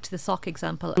go back to the sock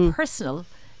example. A personal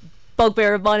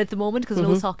bugbear of mine at the moment, because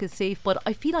no sock is safe, but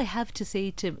I feel I have to say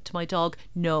to my dog,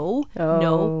 no.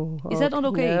 Is that not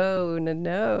okay?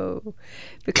 No,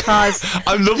 because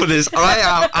I'm loving this.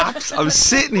 I'm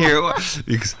sitting here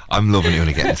because I'm loving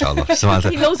Una getting told off.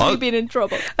 Samantha, he loves me being in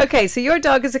trouble. Okay, so your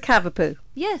dog is a cavapoo.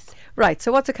 Yes. Right,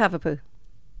 so what's a cavapoo?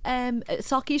 A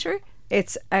sock eater.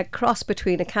 It's a cross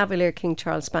between a Cavalier King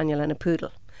Charles Spaniel and a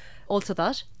poodle. Also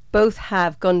that. Both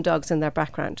have gun dogs in their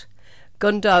background.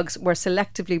 Gun dogs were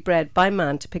selectively bred by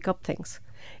man to pick up things.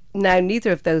 Now,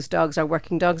 neither of those dogs are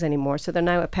working dogs anymore, so they're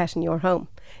now a pet in your home.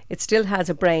 It still has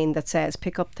a brain that says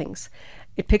pick up things.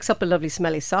 It picks up a lovely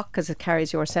smelly sock because it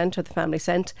carries your scent or the family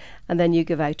scent, and then you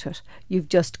give out to it. You've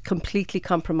just completely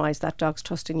compromised that dog's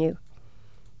trust in you,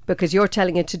 because you're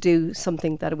telling it to do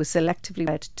something that it was selectively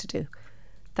bred to do.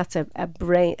 That's a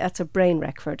brain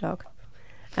wreck for a dog.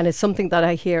 And it's something that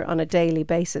I hear on a daily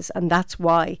basis, and that's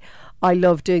why I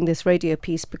love doing this radio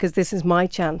piece, because this is my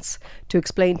chance to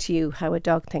explain to you how a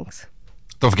dog thinks.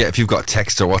 Don't forget, if you've got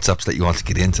texts or WhatsApps that you want to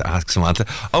get in to ask Samantha,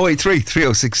 083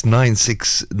 306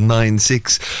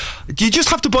 9696. Do you just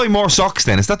have to buy more socks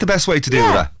then? Is that the best way to do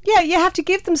that? Yeah, you have to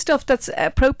give them stuff that's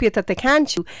appropriate that they can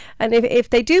chew. And if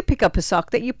they do pick up a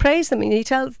sock, that you praise them and you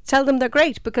tell them they're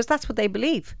great, because that's what they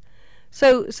believe.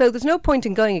 So there's no point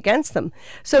in going against them.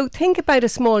 So think about a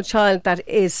small child that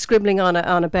is scribbling on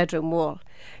a bedroom wall.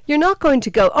 You're not going to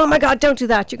go, oh my God, don't do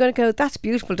that. You're going to go, that's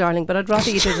beautiful, darling, but I'd rather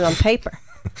you did it on paper.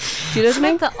 Do you know what I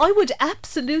mean? I would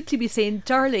absolutely be saying,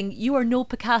 darling, you are no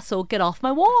Picasso, get off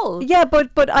my wall. Yeah,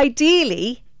 but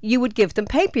ideally you would give them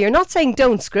paper. You're not saying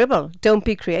don't scribble, don't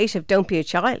be creative, don't be a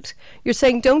child. You're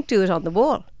saying don't do it on the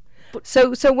wall.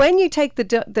 So when you take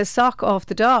the sock off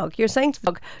the dog, you're saying to the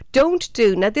dog, don't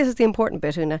do, now this is the important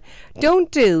bit, Una,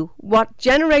 don't do what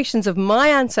generations of my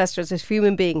ancestors as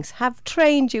human beings have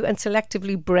trained you and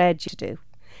selectively bred you to do.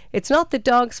 It's not the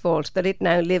dog's fault that it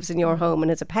now lives in your home and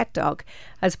is a pet dog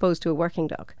as opposed to a working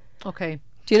dog. Okay.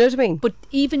 Do you know what I mean? But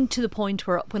even to the point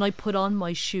where when I put on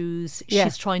my shoes,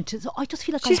 she's trying to... So I just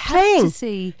feel like she's I have playing. to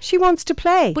say... She wants to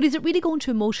play. But is it really going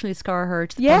to emotionally scar her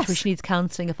to the point where she needs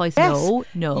counselling if I say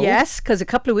no? Yes, because a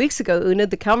couple of weeks ago, Una,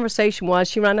 the conversation was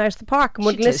she ran out of the park and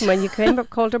wouldn't listen when you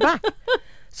called her back.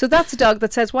 So that's a dog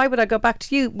that says, why would I go back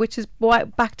to you? Which is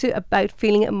back to about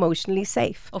feeling emotionally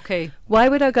safe. Okay. Why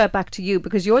would I go back to you?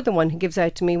 Because you're the one who gives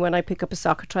out to me when I pick up a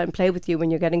sock or try and play with you when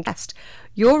you're getting gassed.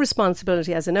 Your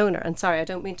responsibility as an owner, and sorry, I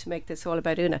don't mean to make this all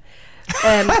about Una.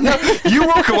 You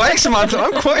walk away, Samantha.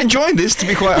 I'm quite enjoying this, to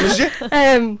be quite honest with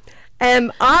you.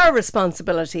 Our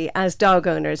responsibility as dog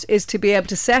owners is to be able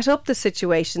to set up the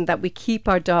situation that we keep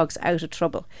our dogs out of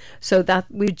trouble, so that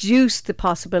we reduce the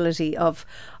possibility of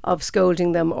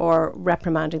scolding them or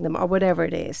reprimanding them or whatever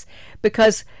it is,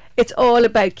 because it's all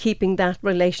about keeping that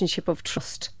relationship of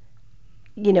trust,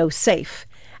 safe.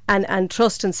 And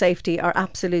trust and safety are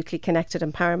absolutely connected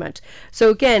and paramount. So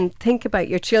again, think about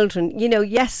your children.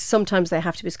 Yes, sometimes they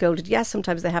have to be scolded. Yes,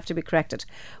 sometimes they have to be corrected.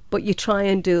 But you try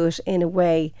and do it in a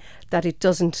way that it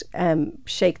doesn't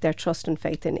shake their trust and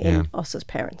faith in us as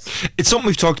parents. It's something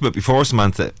we've talked about before,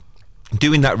 Samantha.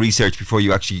 doing that research before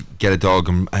you actually get a dog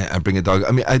and bring a dog.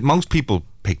 I mean, most people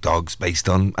pick dogs based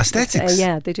on aesthetics.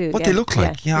 Yeah, they do. What they look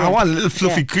like. I want a little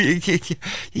fluffy.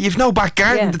 You've no back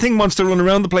garden. The thing wants to run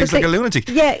around the place like a lunatic.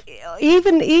 Yeah,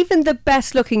 even the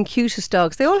best looking, cutest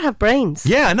dogs, they all have brains.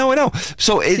 Yeah, I know.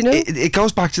 So it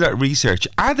goes back to that research.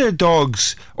 Are there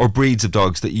dogs or breeds of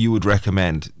dogs that you would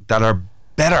recommend that are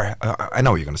better? I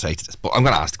know what you're going to say to this, but I'm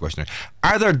going to ask the question.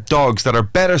 Are there dogs that are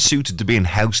better suited to being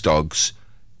house dogs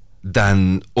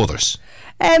than others?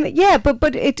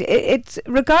 But it's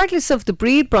regardless of the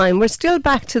breed, Brian, we're still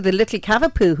back to the little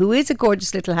Cavapoo, who is a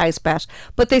gorgeous little house pet,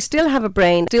 but they still have a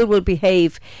brain, still will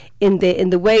behave in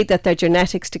the way that their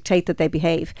genetics dictate that they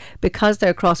behave, because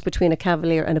they're a cross between a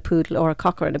Cavalier and a Poodle, or a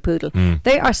Cocker and a Poodle.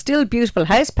 They are still beautiful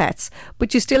house pets,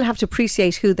 but you still have to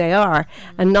appreciate who they are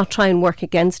and not try and work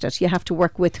against it. You have to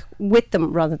work with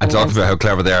them rather than and talking about how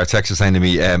clever they are. Text is saying to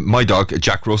me, my dog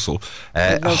Jack Russell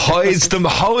hides them.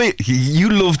 You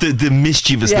love the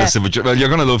mischievousness of it. Well, you're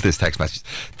going to love this text message.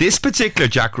 This particular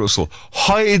Jack Russell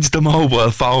hides the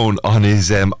mobile phone on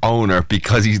his owner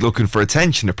because he's looking for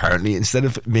attention, apparently, instead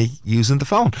of me using the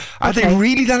phone. Are they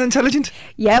really that intelligent?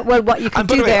 Yeah, well, what you can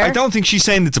do there, I don't think she's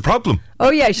saying it's a problem. Oh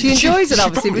yeah, she enjoys it,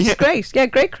 obviously, which is great. Yeah,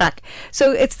 great crack.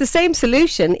 So it's the same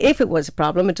solution. If it was a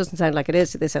problem, it doesn't sound like it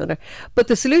is to this owner, but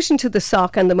the solution to the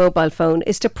sock and the mobile phone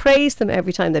is to praise them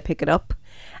every time they pick it up,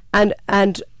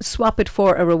 and swap it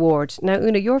for a reward. Now,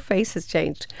 Una, your face has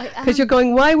changed because you're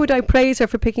going, why would I praise her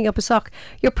for picking up a sock?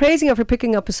 You're praising her for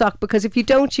picking up a sock because if you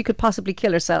don't, she could possibly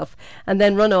kill herself and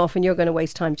then run off, and you're going to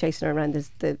waste time chasing her around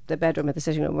the bedroom or the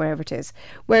sitting room, wherever it is.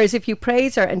 Whereas if you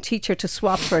praise her and teach her to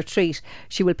swap for a treat,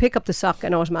 she will pick up the sock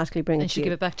and automatically bring it to you. And she'll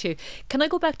give it back to you. Can I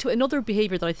go back to another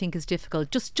behaviour that I think is difficult?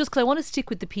 Just because I want to stick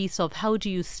with the piece of how do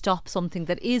you stop something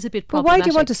that is a bit problematic. Well, why do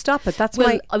you want to stop it?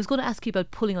 I was going to ask you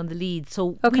about pulling on the lead.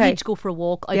 So we need to go for a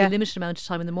walk. I have a limited amount of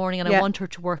time in the morning, and I want her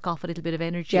to work off a little bit of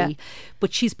energy,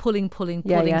 but she's pulling.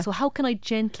 So how can I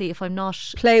gently, if I'm not...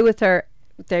 Play with her.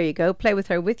 There you go. Play with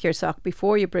her with your sock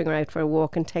before you bring her out for a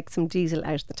walk and take some diesel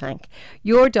out of the tank.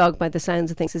 Your dog, by the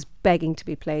sounds of things, is begging to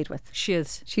be played with. She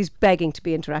is. She's begging to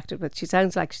be interacted with. She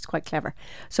sounds like she's quite clever.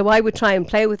 So I would try and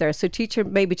play with her. So teach her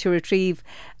maybe to retrieve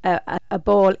a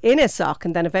ball in a sock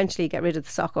and then eventually get rid of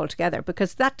the sock altogether,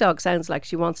 because that dog sounds like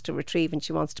she wants to retrieve and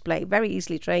she wants to play. Very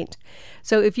easily trained.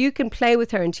 So if you can play with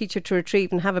her and teach her to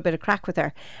retrieve and have a bit of crack with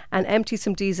her and empty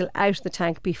some diesel out of the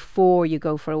tank before you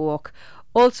go for a walk.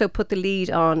 Also put the lead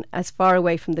on as far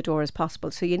away from the door as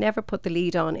possible. So you never put the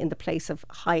lead on in the place of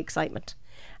high excitement.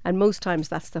 And most times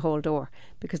that's the whole door,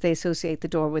 because they associate the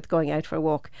door with going out for a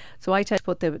walk. So I tend to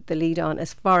put the lead on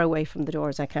as far away from the door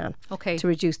as I can, to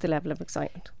reduce the level of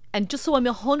excitement. And just so I'm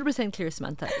 100% clear,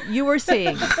 Samantha, you were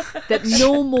saying that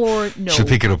no more no. She'll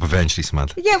pick it up eventually,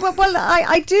 Samantha. Yeah, well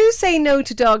I do say no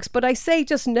to dogs, but I say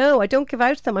just no. I don't give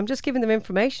out to them. I'm just giving them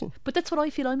information. But that's what I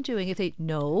feel I'm doing. If they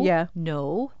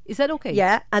no, is that okay?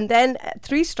 Yeah, and then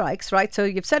 3 strikes, right? So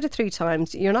you've said it 3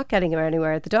 times. You're not getting her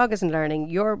anywhere. The dog isn't learning.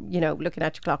 You're, looking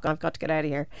at your clock. I've got to get out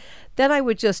of here. Then I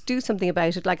would just do something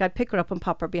about it. Like I'd pick her up and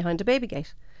pop her behind a baby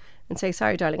gate and say,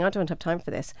 sorry darling, I don't have time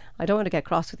for this. I don't want to get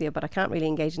cross with you, but I can't really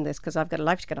engage in this because I've got a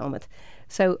life to get on with.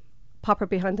 So pop her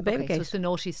behind the baby gate. So it's the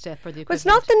naughty step or the equivalent.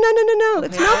 Well, it's not the no. Okay.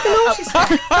 It's not the naughty step.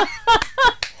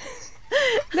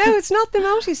 No, it's not the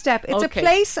naughty step. It's a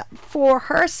place for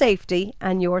her safety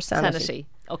and your sanity.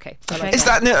 Okay.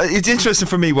 It's interesting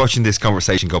for me watching this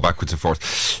conversation go backwards and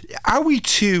forth. Are we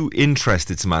too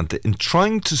interested, Samantha, in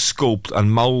trying to sculpt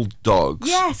and mould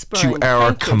dogs Brian, to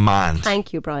our command?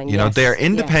 Thank you, Brian. They're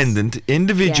independent,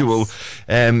 individual,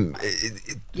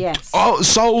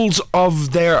 souls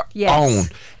of their own.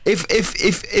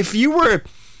 If you were,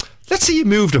 let's say you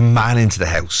moved a man into the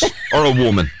house or a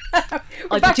woman.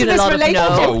 We're back to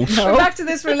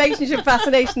this relationship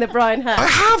fascination that Brian has. I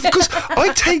have, because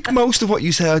I take most of what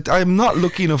you say. I'm not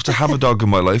lucky enough to have a dog in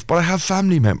my life, but I have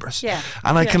family members.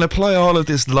 And I can apply all of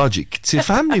this logic to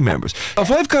family members.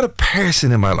 If I've got a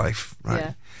person in my life,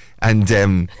 right, and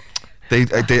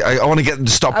I want to get them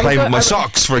to stop playing with my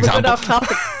socks, for example. Off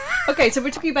topic. Okay, so we're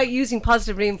talking about using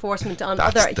positive reinforcement on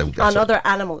other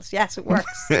animals. Yes, it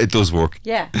works. It does work.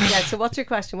 Yeah. So what's your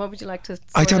question? What would you like to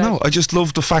I don't know. I just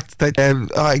love the fact that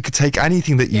I could take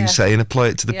anything that you say and apply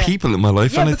it to the people in my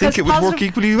life, and I think it would work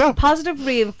equally well. Positive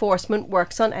reinforcement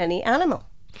works on any animal.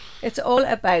 It's all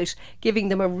about giving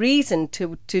them a reason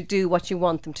to do what you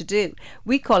want them to do.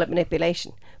 We call it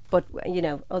manipulation. But,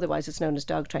 otherwise it's known as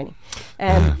dog training.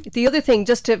 The other thing,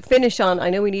 just to finish on, I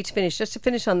know we need to finish, just to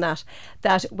finish on that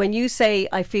when you say,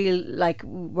 I feel like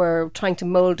we're trying to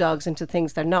mould dogs into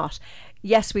things they're not,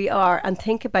 Yes, we are. And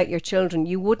think about your children.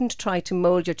 You wouldn't try to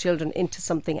mould your children into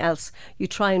something else. You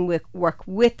try and work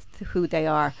with who they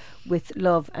are with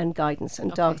love and guidance.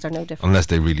 And dogs are no different. Unless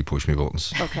they really push me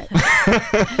buttons. Okay.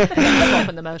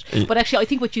 Swapping them out. But actually, I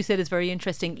think what you said is very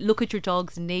interesting. Look at your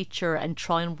dog's nature and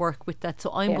try and work with that.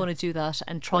 So I'm going to do that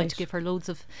and try to give her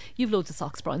you've loads of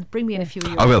socks, Brian. Bring me in a few of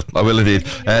yours. I will indeed.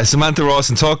 Samatha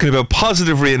Rawson talking about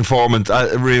positive reinforcement.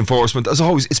 As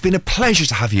always, it's been a pleasure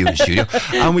to have you in the studio.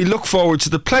 And we look forward to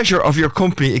the pleasure of your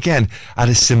company again at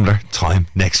a similar time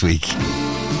next week.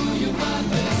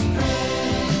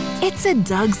 It's a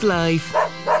Dog's Life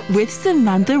with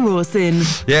Samatha Rawson.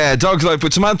 Yeah, Dog's Life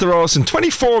with Samatha Rawson.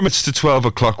 24 minutes to 12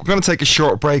 o'clock. We're going to take a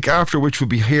short break, after which we'll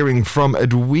be hearing from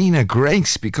Edwina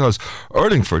Grace, because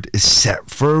Urlingford is set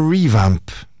for a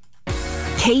revamp.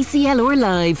 KCLR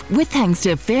Live, with thanks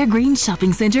to Fairgreen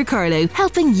Shopping Centre Carlow,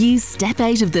 helping you step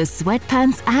out of the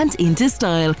sweatpants and into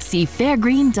style. See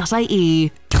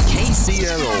fairgreen.ie.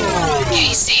 KCLR.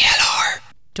 KCLR.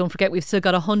 Don't forget, we've still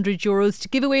got €100 to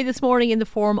give away this morning in the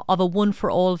form of a one for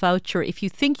all voucher. If you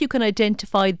think you can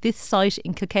identify this site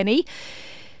in Kilkenny,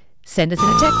 send us in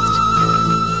a text.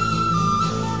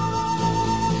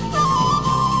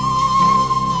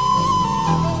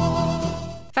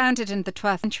 Founded in the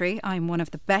 12th century, I'm one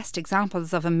of the best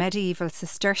examples of a medieval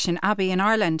Cistercian abbey in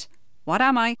Ireland. What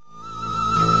am I?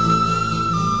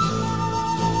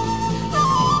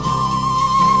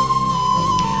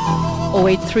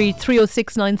 083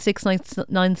 306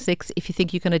 9696 if you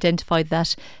think you can identify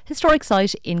that historic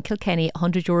site in Kilkenny.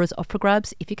 €100 up for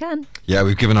grabs if you can. Yeah,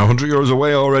 we've given €100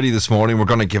 away already this morning. We're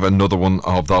going to give another one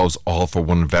of those all for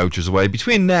one vouchers away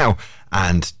between now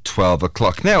and 12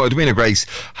 o'clock. Now, Edwina Grace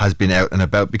has been out and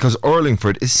about because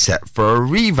Urlingford is set for a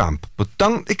revamp, but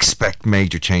don't expect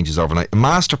major changes overnight. A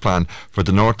master plan for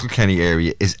the North Kilkenny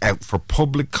area is out for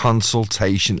public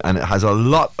consultation, and it has a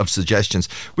lot of suggestions,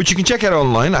 which you can check out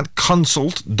online at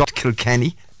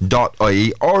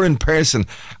consult.kilkenny.ie or in person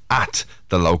at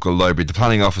the local library, the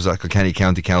planning office at Kilkenny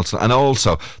County Council, and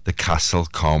also the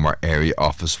Castlecomer area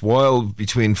office. While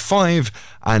between 5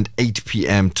 and 8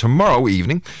 p.m. tomorrow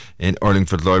evening in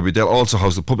Urlingford Library, they'll also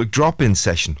host a public drop-in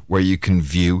session where you can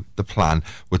view the plan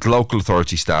with local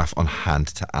authority staff on hand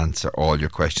to answer all your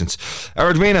questions.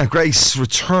 Our Edwina Grace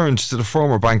returned to the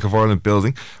former Bank of Ireland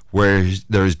building, where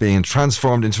there is being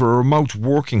transformed into a remote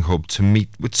working hub to meet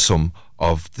with some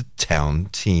of the town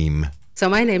team. So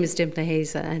my name is Dimna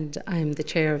Haza and I'm the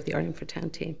chair of the Urlingford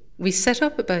Town team. We set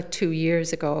up about 2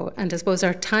 years ago, and I suppose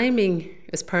our timing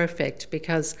is perfect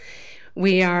because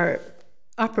we are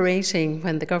operating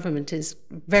when the government is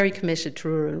very committed to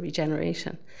rural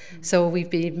regeneration. So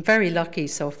we've been very lucky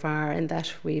so far in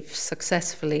that we've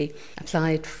successfully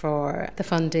applied for the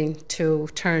funding to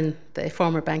turn the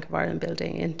former Bank of Ireland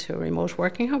building into a remote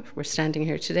working hub. We're standing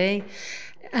here today.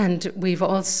 And we've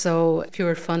also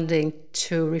secured funding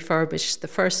to refurbish the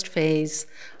first phase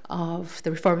of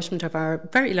the refurbishment of our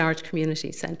very large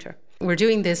community centre. We're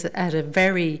doing this at a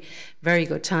very, very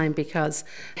good time because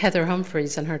Heather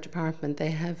Humphreys and her department,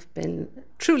 they have been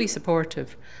truly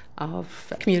supportive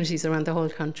of communities around the whole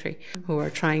country who are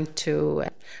trying to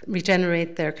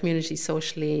regenerate their communities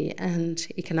socially and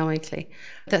economically.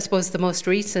 I suppose the most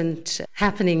recent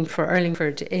happening for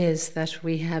Urlingford is that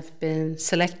we have been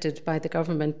selected by the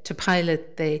government to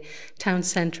pilot the town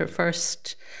centre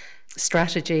first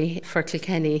strategy for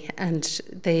Kilkenny, and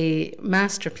the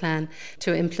master plan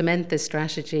to implement this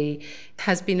strategy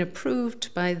has been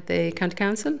approved by the County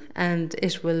Council, and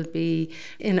it will be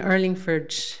in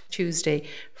Urlingford Tuesday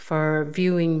for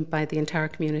viewing by the entire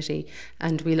community.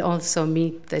 And we'll also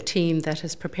meet the team that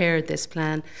has prepared this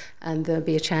plan, and there'll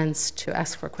be a chance to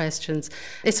ask for questions.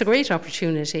 It's a great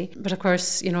opportunity, but of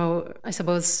course, you know, I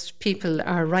suppose people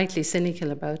are rightly cynical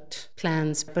about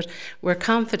plans, but we're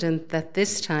confident that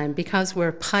this time, because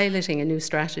we're piloting a new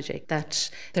strategy, that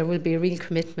there will be a real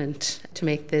commitment to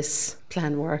make this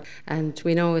plan work. And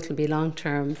we know it'll be long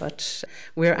term, but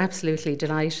we're absolutely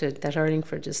delighted that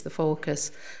Urlingford is the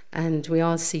focus, and we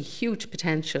all see huge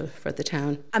potential for the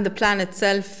town. And the plan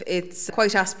itself, it's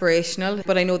quite aspirational,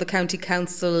 but I know the County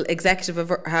Council executive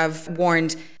have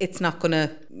warned it's not going to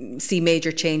see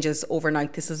major changes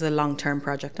overnight. This is a long-term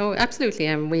project. Oh, absolutely,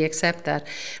 and we accept that.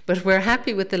 But we're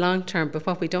happy with the long term, but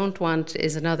what we don't want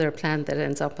is another plan that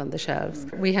ends up on the shelves.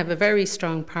 We have a very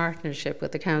strong partnership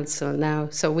with the council now,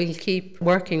 so we'll keep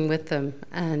working with them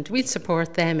and we'll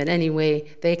support them in any way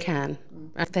they can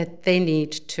that they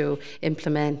need to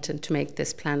implement and to make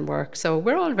this plan work. So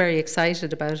we're all very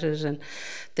excited about it, and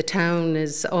The town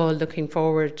is all looking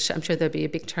forward. I'm sure there'll be a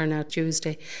big turnout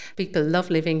Tuesday. People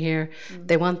love living here.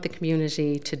 They want the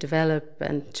community to develop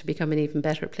and to become an even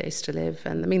better place to live.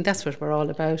 And I mean, that's what we're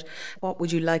all about. What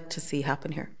would you like to see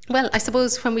happen here? Well, I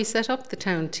suppose when we set up the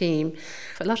town team,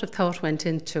 a lot of thought went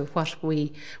into what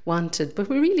we wanted. But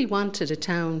we really wanted a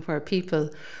town where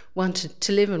people wanted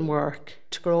to live and work,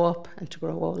 to grow up and to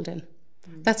grow old in.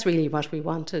 That's really what we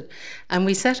wanted. And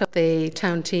we set up the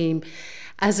town team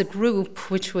as a group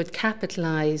which would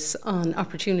capitalise on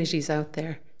opportunities out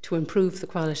there to improve the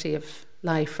quality of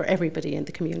life for everybody in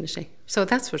the community. So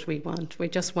that's what we want. We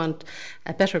just want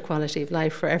a better quality of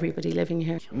life for everybody living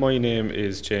here. My name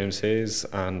is James Hayes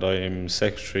and I'm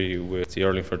secretary with the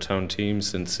Urlingford Town team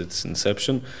since its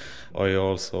inception. I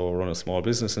also run a small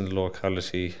business in the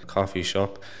locality, coffee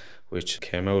shop, which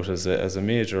came out as a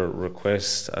major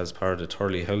request as part of the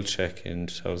Turley Health Check in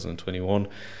 2021.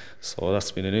 So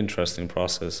that's been an interesting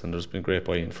process and there's been great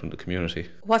buy-in from the community.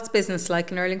 What's business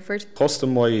like in Urlingford?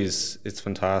 Custom-wise, it's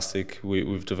fantastic.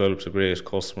 We've developed a great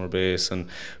customer base and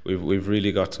we've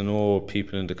really got to know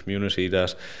people in the community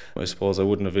that I suppose I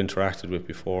wouldn't have interacted with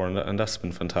before, and that's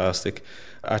been fantastic.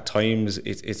 At times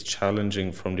it's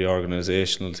challenging from the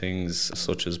organisational things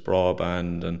such as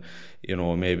broadband and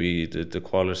maybe the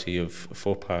quality of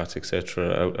footpaths,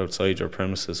 etc. outside your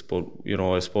premises. But,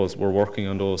 I suppose we're working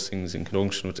on those things in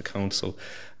conjunction with the council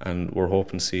and we're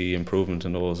hoping to see improvement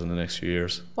in those in the next few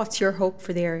years. What's your hope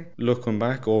for the area? Looking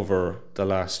back over the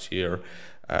last year,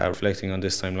 reflecting on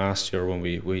this time last year when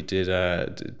we did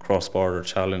a cross-border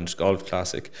challenge golf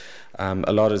classic,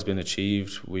 a lot has been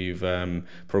achieved. We've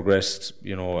progressed,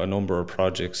 a number of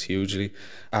projects hugely.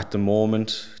 At the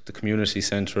moment, the community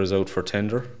centre is out for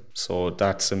tender. So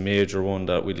that's a major one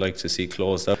that we'd like to see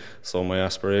closed out. So my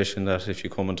aspiration that if you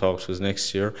come and talk to us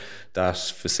next year, that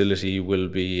facility will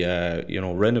be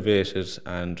renovated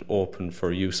and open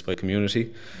for use by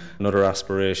community. Another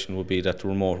aspiration would be that the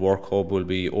remote work hub will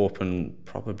be open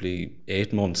probably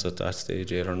 8 months at that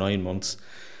stage, 8 or 9 months.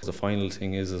 The final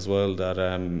thing is as well that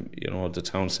the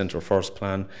town centre first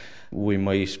plan, we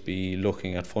might be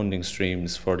looking at funding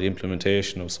streams for the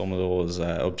implementation of some of those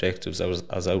objectives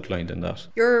as outlined in that.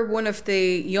 You're one of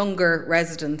the younger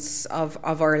residents of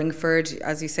Urlingford.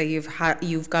 As you say,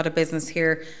 you've got a business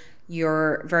here.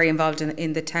 You're very involved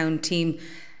in the town team.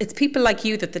 It's people like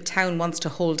you that the town wants to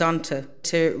hold on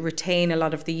to retain a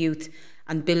lot of the youth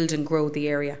and build and grow the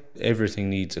area. Everything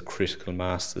needs a critical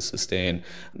mass to sustain.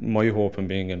 My hope in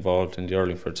being involved in the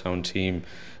Urlingford Town team,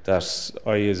 that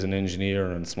I as an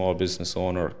engineer and small business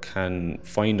owner can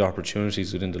find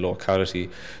opportunities within the locality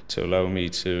to allow me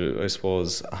to, I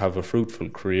suppose, have a fruitful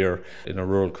career in a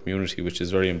rural community, which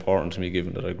is very important to me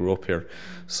given that I grew up here.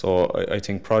 So I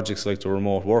think projects like the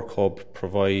Remote Work Hub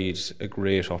provide a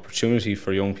great opportunity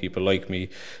for young people like me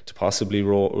to possibly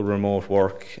remote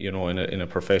work, in a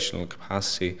professional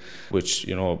capacity, which,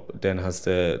 then has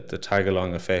the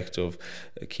tag-along effect of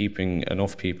keeping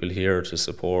enough people here to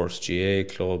support GA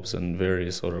clubs and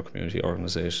various other community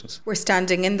organisations. We're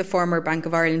standing in the former Bank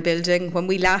of Ireland building. When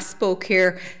we last spoke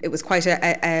here, it was quite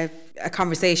a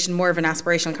conversation, more of an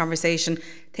aspirational conversation.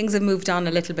 Things have moved on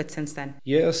a little bit since then.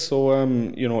 Yeah, so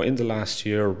in the last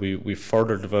year we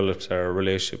further developed our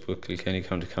relationship with Kilkenny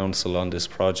County Council on this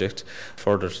project.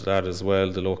 Further to that as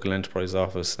well, the local enterprise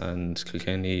office and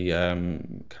Kilkenny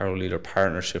Carlow Leader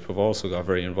Partnership have also got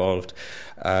very involved.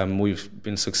 We've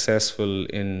been successful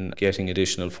in getting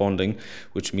additional funding,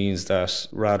 which means that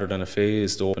rather than a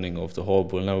phased opening of the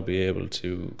hub, we'll now be able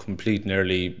to complete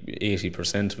nearly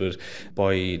 80% of it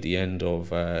by the end of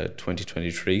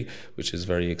 2023, which is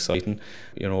very exciting.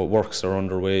 Works are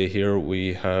underway here.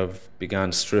 We have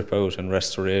begun strip out and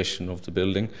restoration of the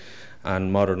building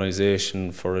and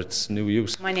modernisation for its new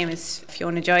use. My name is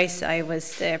Fiona Joyce. I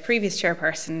was the previous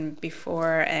chairperson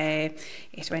before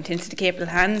it went into the capable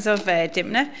hands of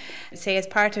Dimna. Say as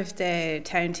part of the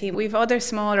town team, we've other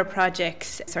smaller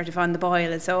projects sort of on the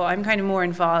boil, so I'm kind of more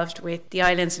involved with the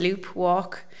Islands Loop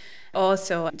walk,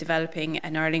 also developing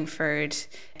an Urlingford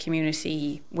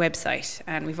community website,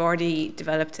 and we've already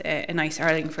developed a nice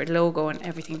Urlingford logo and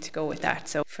everything to go with that.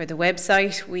 So for the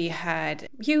website we had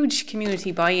huge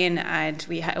community buy-in, and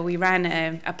we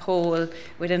ran a poll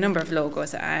with a number of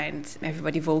logos and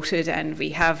everybody voted, and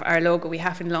we have our logo. We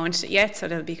haven't launched it yet, so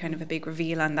there'll be kind of a big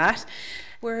reveal on that.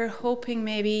 We're hoping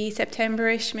maybe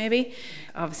September-ish, maybe.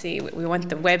 Obviously, we want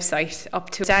the website up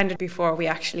to standard before we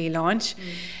actually launch.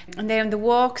 And then the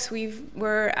walks,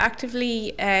 we're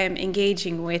actively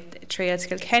engaging with Trails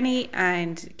Kilkenny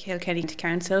and Kilkenny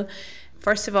Council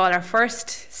First of all, our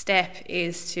first step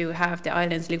is to have the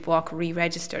Islands Loop Walk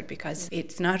re-registered because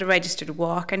it's not a registered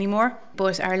walk anymore.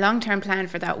 But our long-term plan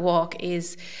for that walk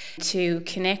is to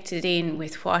connect it in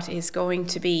with what is going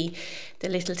to be the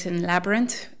Littleton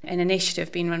Labyrinth, an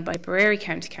initiative being run by Tipperary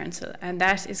County Council, and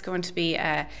that is going to be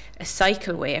a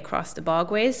cycleway across the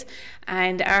bogways,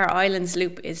 and our Islands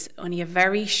Loop is only a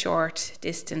very short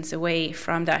distance away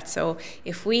from that. So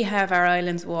if we have our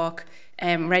Islands Walk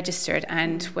registered,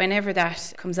 and whenever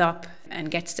that comes up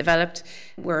and gets developed,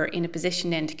 we're in a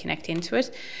position then to connect into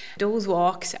it. Those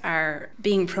walks are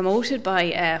being promoted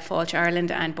by Fáilte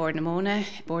Ireland and Bord na Móna.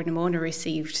 Bord na Móna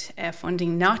received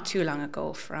funding not too long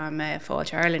ago from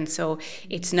Fáilte Ireland, so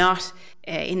it's not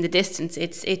in the distance,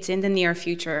 it's in the near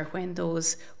future when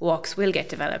those walks will get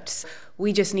developed.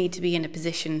 We just need to be in a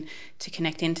position to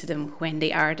connect into them when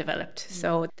they are developed.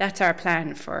 So that's our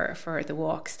plan for the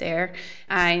walks there.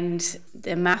 And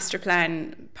the master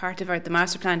plan, part of the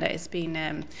master plan that is being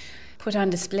put on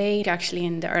display actually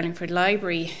in the Urlingford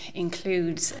Library,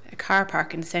 includes a car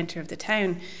park in the centre of the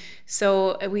town.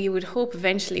 So we would hope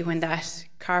eventually when that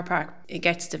car park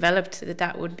gets developed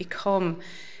that would become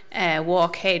a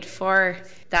walkhead for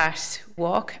that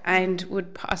walk and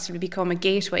would possibly become a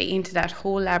gateway into that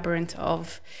whole labyrinth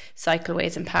of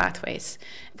cycleways and pathways,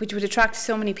 which would attract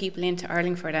so many people into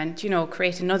Urlingford and, you know,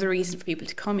 create another reason for people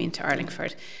to come into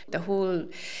Urlingford. The whole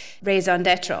raison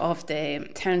d'etre of the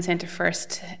Town Centre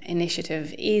First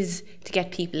initiative is to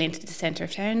get people into the centre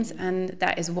of towns, and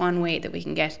that is one way that we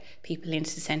can get people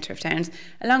into the centre of towns.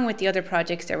 Along with the other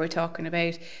projects that we're talking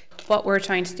about, what we're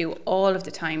trying to do all of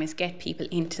the time is get people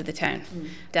into the town.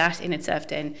 That in itself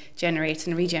then generates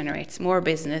and regenerates more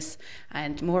business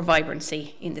and more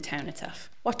vibrancy in the town itself.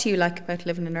 What do you like about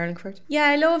living in Urlingford? Yeah,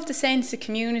 I love the sense of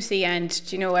community and,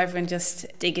 you know, everyone just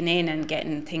digging in and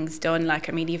getting things done. Like,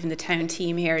 I mean, even the town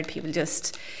team here, people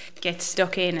just get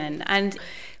stuck in and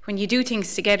when you do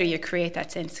things together, you create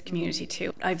that sense of community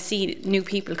too. I've seen new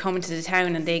people coming to the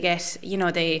town and they get, you know,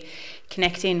 they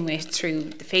connect in with through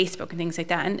the Facebook and things like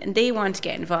that, and they want to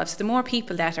get involved. So the more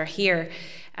people that are here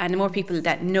and the more people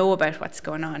that know about what's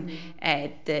going on,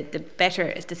 the better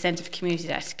is the sense of community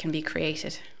that can be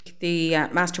created. The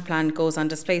master plan goes on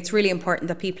display. It's really important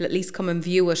that people at least come and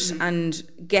view it and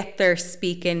get their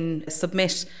speak in,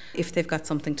 submit if they've got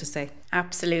something to say.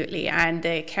 Absolutely, and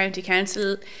the County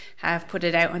Council have put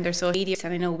it out on their social media,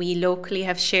 and I know we locally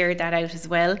have shared that out as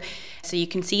well. So you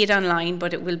can see it online,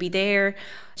 but it will be there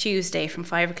Tuesday from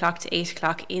 5 o'clock to 8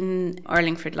 o'clock in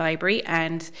Urlingford Library,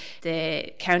 and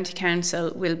the County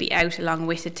Council will be out along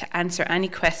with it to answer any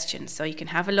questions. So you can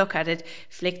have a look at it,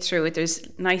 flick through it. There's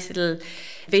nice little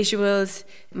visuals,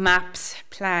 maps,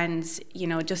 plans, you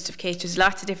know, justifications. There's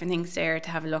lots of different things there to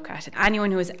have a look at.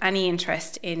 Anyone who has any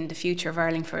interest in the future of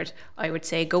Urlingford, I would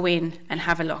say go in and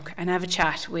have a look and have a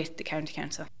chat with the County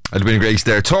Council. Edwin Grace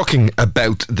there talking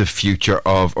about the future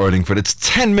of Urlingford. It's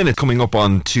 10 minutes coming up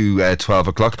on to 12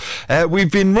 o'clock.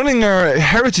 We've been running our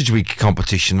Heritage Week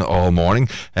competition all morning.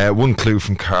 One clue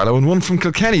from Carlow and one from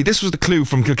Kilkenny. This was the clue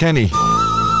from Kilkenny.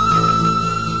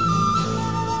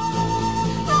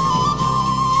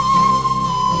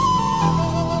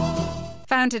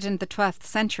 Founded in the 12th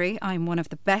century, I'm one of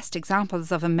the best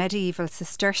examples of a medieval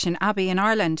Cistercian abbey in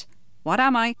Ireland. What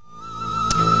am I?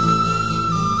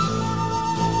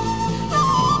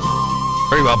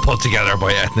 Very well put together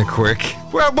by Etna Quirk.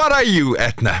 Well, what are you,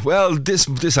 Etna? Well,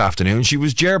 this afternoon she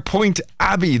was Ger Point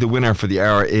Abbey. The winner for the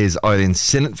hour is Eileen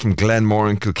Sinnott from Glenmore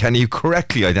in Kilkenny, who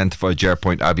correctly identified Ger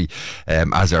Point Abbey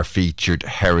as our featured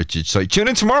heritage site. Tune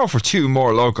in tomorrow for 2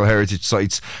 more local heritage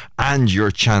sites and your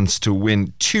chance to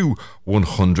win 2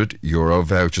 €100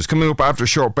 vouchers. Coming up after a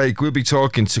short break, we'll be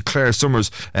talking to Claire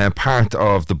Summers, part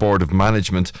of the Board of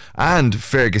Management, and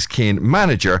Fergus Keane,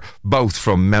 manager, both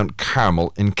from Mount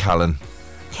Carmel in Callan.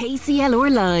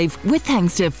 KCLR Live, with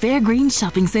thanks to Fairgreen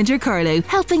Shopping Centre Carlow,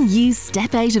 helping you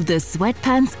step out of the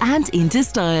sweatpants and into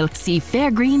style. See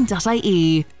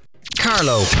fairgreen.ie.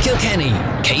 Carlow, Kilkenny,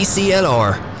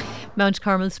 KCLR. Mount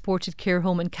Carmel Supported Care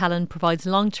Home in Callan provides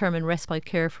long-term and respite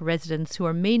care for residents who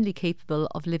are mainly capable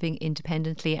of living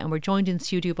independently, and we're joined in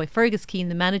studio by Fergus Keane,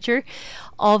 the manager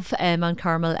of Mount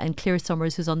Carmel, and Claire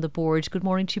Summers, who's on the board. Good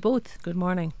morning to you both. Good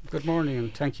morning. Good morning,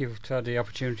 and thank you for the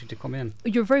opportunity to come in.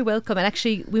 You're very welcome, and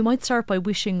actually we might start by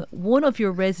wishing one of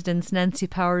your residents, Nancy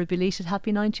Power, a belated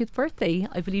happy 90th birthday.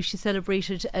 I believe she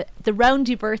celebrated the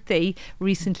roundy birthday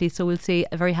recently, so we'll say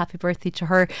a very happy birthday to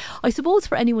her. I suppose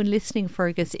for anyone listening,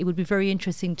 Fergus, it would be very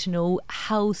interesting to know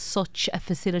how such a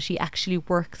facility actually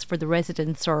works for the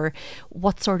residents, or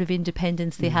what sort of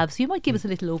independence they have. So you might give us a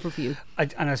little overview.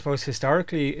 And I suppose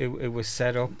historically it was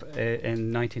set up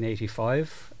in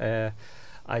 1985.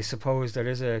 I suppose there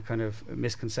is a kind of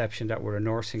misconception that we're a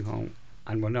nursing home,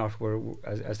 and we're not. We're,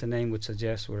 as the name would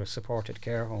suggest, we're a supported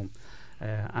care home.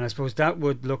 And I suppose that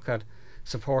would look at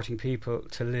supporting people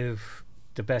to live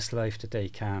the best life that they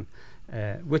can,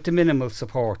 with the minimal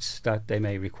supports that they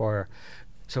may require.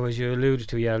 So as you alluded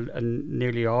to, yeah, and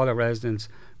nearly all our residents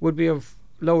would be of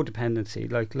low dependency,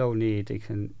 like low need. They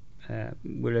can,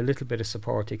 with a little bit of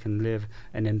support, they can live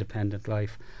an independent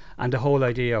life. And the whole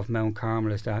idea of Mount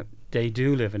Carmel is that they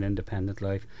do live an independent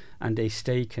life, and they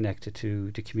stay connected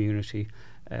to the community,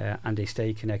 and they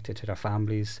stay connected to their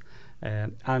families.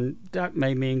 And that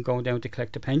may mean going down to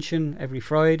collect a pension every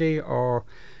Friday, or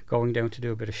going down to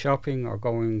do a bit of shopping, or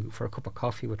going for a cup of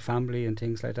coffee with family and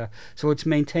things like that. So it's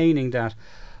maintaining that,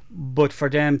 but for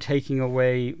them taking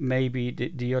away maybe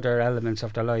the other elements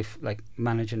of their life, like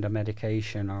managing their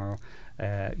medication, or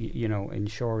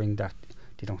ensuring that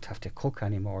they don't have to cook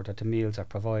anymore, that the meals are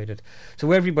provided.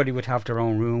 So everybody would have their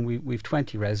own room. We've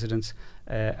 20 residents.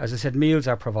 As I said, meals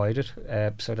are provided,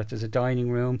 so that there's a dining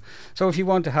room. So if you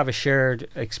want to have a shared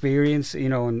experience,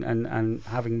 and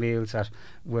having meals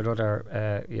with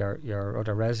other your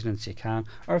other residents, you can.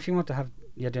 Or if you want to have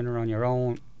your dinner on your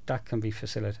own, that can be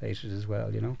facilitated as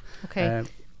well, Okay.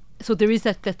 So there is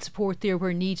that support there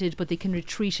where needed, but they can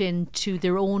retreat into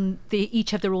their own. They each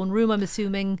have their own room, I'm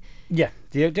assuming. Yeah,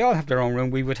 they all have their own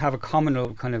room. We would have a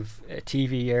communal kind of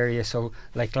TV area. So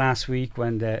like last week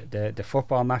when the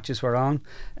football matches were on,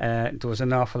 there was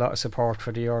an awful lot of support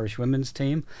for the Irish women's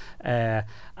team,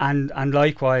 and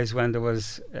likewise when there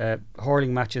was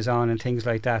hurling matches on and things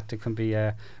like that, there can be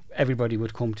everybody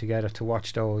would come together to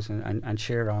watch those and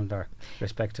cheer on their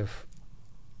respective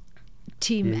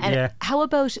team. And how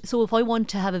about, so if I want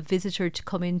to have a visitor to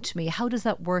come into me, how does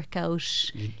that work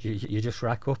out? You just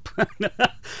rack up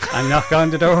and knock on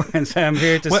the door and say, I'm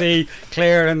here to see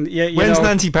Claire. And when's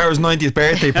Nancy Power's 90th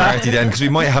birthday party then? Because we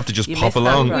might have to just pop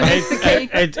along.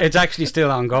 It's actually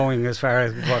still ongoing as far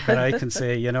as what I can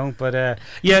say, but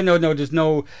there's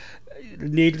no.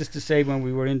 Needless to say, when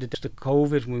we were in the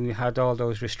COVID, when we had all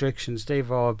those restrictions,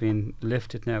 they've all been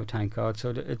lifted now, thank God. So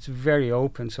it's very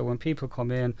open. So when people come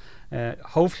in,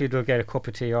 hopefully they'll get a cup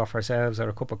of tea off ourselves or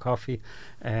a cup of coffee.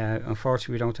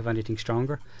 Unfortunately, we don't have anything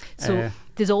stronger. So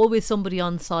there's always somebody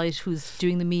on site who's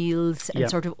doing the meals and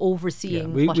sort of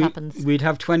overseeing what happens. We'd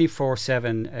have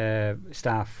 24/7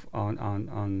 staff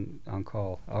on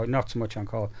call, or not so much on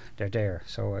call. They're there.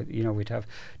 So we'd have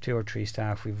 2 or 3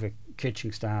 staff. We've a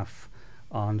kitchen staff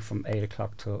on from 8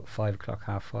 o'clock to 5 o'clock,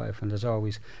 5:30, and there's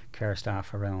always care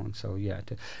staff around. So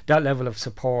that level of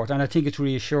support, and I think it's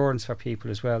reassurance for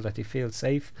people as well, that they feel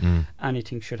safe.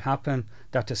 Anything should happen,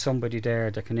 that there's somebody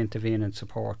there that can intervene and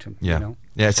support them. Yeah,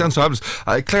 it sounds fabulous.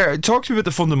 Claire, talk to me about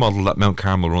the funding model that Mount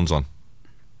Carmel runs on.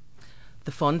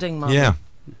 The funding model? Yeah.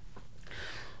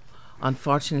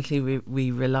 Unfortunately, we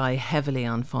rely heavily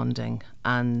on funding,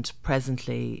 and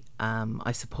presently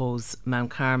I suppose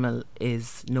Mount Carmel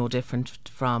is no different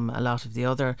from a lot of the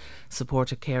other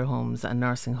supported care homes and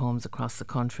nursing homes across the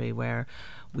country, where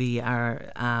we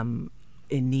are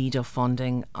in need of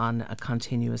funding on a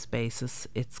continuous basis.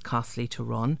 It's costly to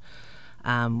run.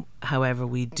 However,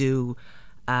 we do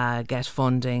get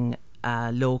funding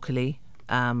locally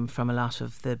from a lot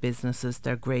of the businesses.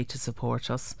 They're great to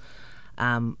support us.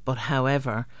 But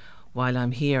however, while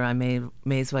I'm here, I may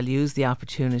as well use the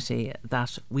opportunity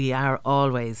that we are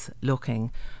always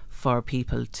looking for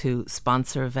people to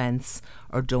sponsor events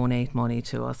or donate money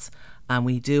to us. And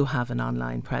we do have an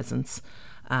online presence,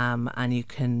 and you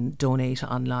can donate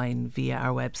online via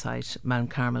our website,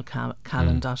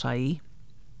 mountcarmelcallan.ie.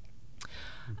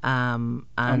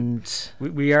 And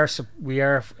we are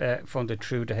funded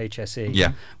through the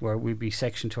HSE, where we'd be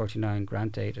Section 39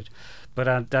 grant aided,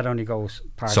 but that only goes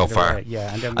part so of the far. way.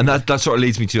 And that sort of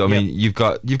leads me to, I mean, you've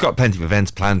got plenty of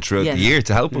events planned throughout the year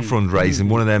to help with fundraising.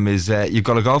 One of them is you've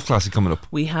got a golf classic coming up.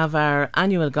 We have our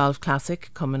annual golf classic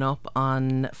coming up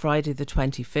on Friday the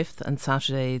 25th and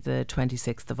Saturday the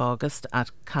 26th of August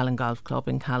at Callan Golf Club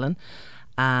in Callan.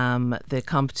 The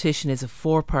competition is a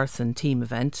 4-person team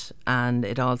event, and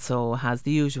it also has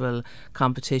the usual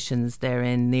competitions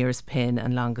therein, nearest pin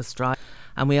and longest drive.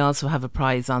 And we also have a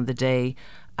prize on the day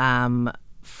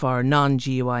for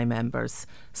non-GUI members.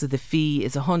 So the fee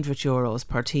is €100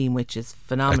 per team, which is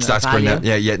phenomenal That's value.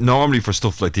 brilliant. Normally for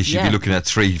stuff like this, you'd be looking at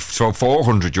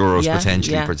 €400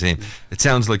 potentially per team. It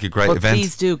sounds like a great event.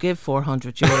 Please do give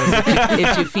 €400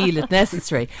 if you feel it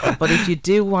necessary. But if you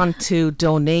do want to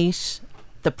donate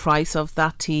the price of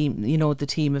that team, the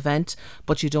team event,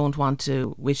 but you don't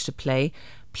wish to play,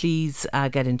 please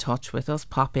get in touch with us,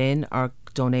 pop in or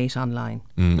donate online.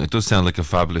 It does sound like a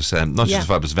fabulous, not just a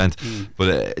fabulous event, but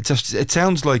it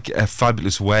sounds like a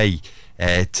fabulous way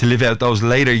to live out those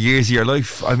later years of your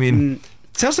life. I mean,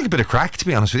 it sounds like a bit of crack, to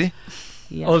be honest with you.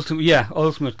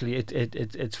 Ultimately,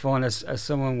 it's fun. As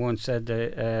someone once said,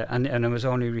 and it was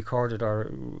only recorded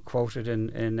or quoted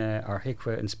in our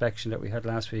HICWA inspection that we had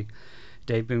last week.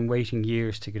 They've been waiting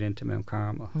years to get into Mount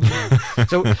Carmel.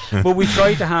 But we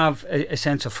try to have a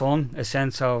sense of fun, a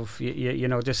sense of you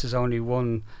know, this is only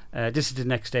one. This is the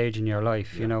next stage in your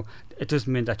life. You know, it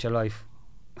doesn't mean that your life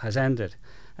has ended.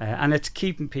 And it's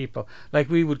keeping people, like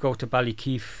we would go to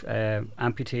Ballykeefe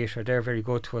amphitheatre. They're very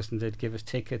good to us, and they'd give us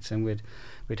tickets, and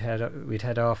we'd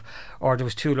head off. Or there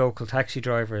was 2 local taxi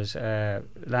drivers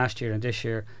last year and this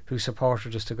year who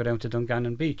supported us to go down to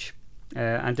Dungannon Beach,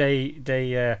 and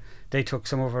they took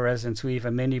some of our residents. We have a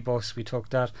minibus, we took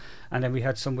that, and then we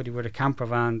had somebody with a camper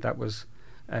van that was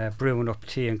brewing up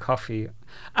tea and coffee,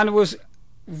 and it was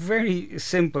very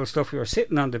simple stuff. We were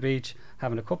sitting on the beach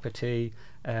having a cup of tea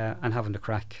and having the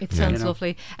crack. It sounds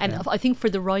lovely. And I think for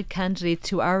the right candidates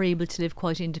who are able to live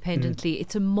quite independently,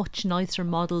 it's a much nicer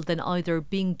model than either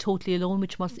being totally alone,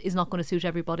 which is not going to suit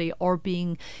everybody, or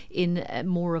being in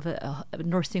more of a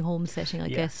nursing home setting, I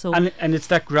guess. So and it's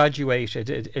that graduated.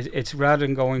 It's rather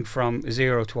than going from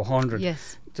 0 to 100.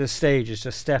 Yes. The stages,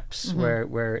 the steps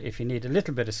where if you need a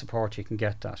little bit of support, you can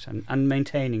get that, and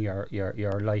maintaining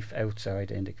your life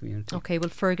outside in the community. Okay, well,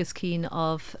 Fergus Keane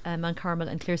of Mount Carmel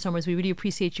and Claire Summers, we really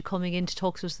appreciate you coming in to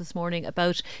talk to us this morning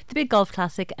about the Big Golf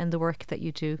Classic and the work that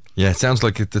you do. Yeah, it sounds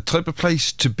like the type of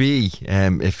place to be.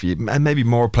 And maybe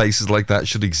more places like that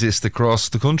should exist across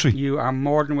the country. You are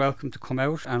more than welcome to come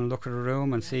out and look at a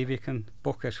room and see if you can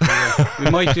book it. We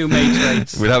might do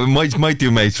mates rates. Might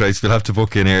do mates rates. We'll have to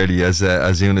book in early, as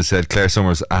Una said. Claire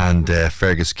Summers and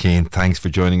Fergus Keane, thanks for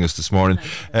joining us this morning.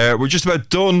 We're just about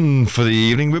done for the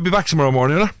evening. We'll be back tomorrow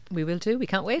morning, Una. We will do. We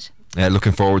can't wait.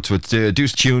 Looking forward to it. Do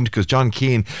stay tuned, because John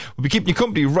Keane will be keeping you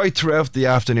company right throughout the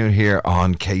afternoon here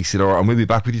on KCLR, and we'll be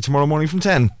back with you tomorrow morning from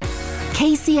 10.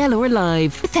 KCLR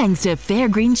Live, thanks to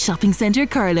Fairgreen Shopping Centre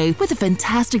Carlow, with a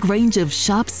fantastic range of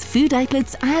shops, food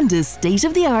outlets and a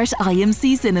state-of-the-art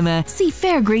IMC cinema. See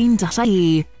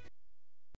fairgreen.ie.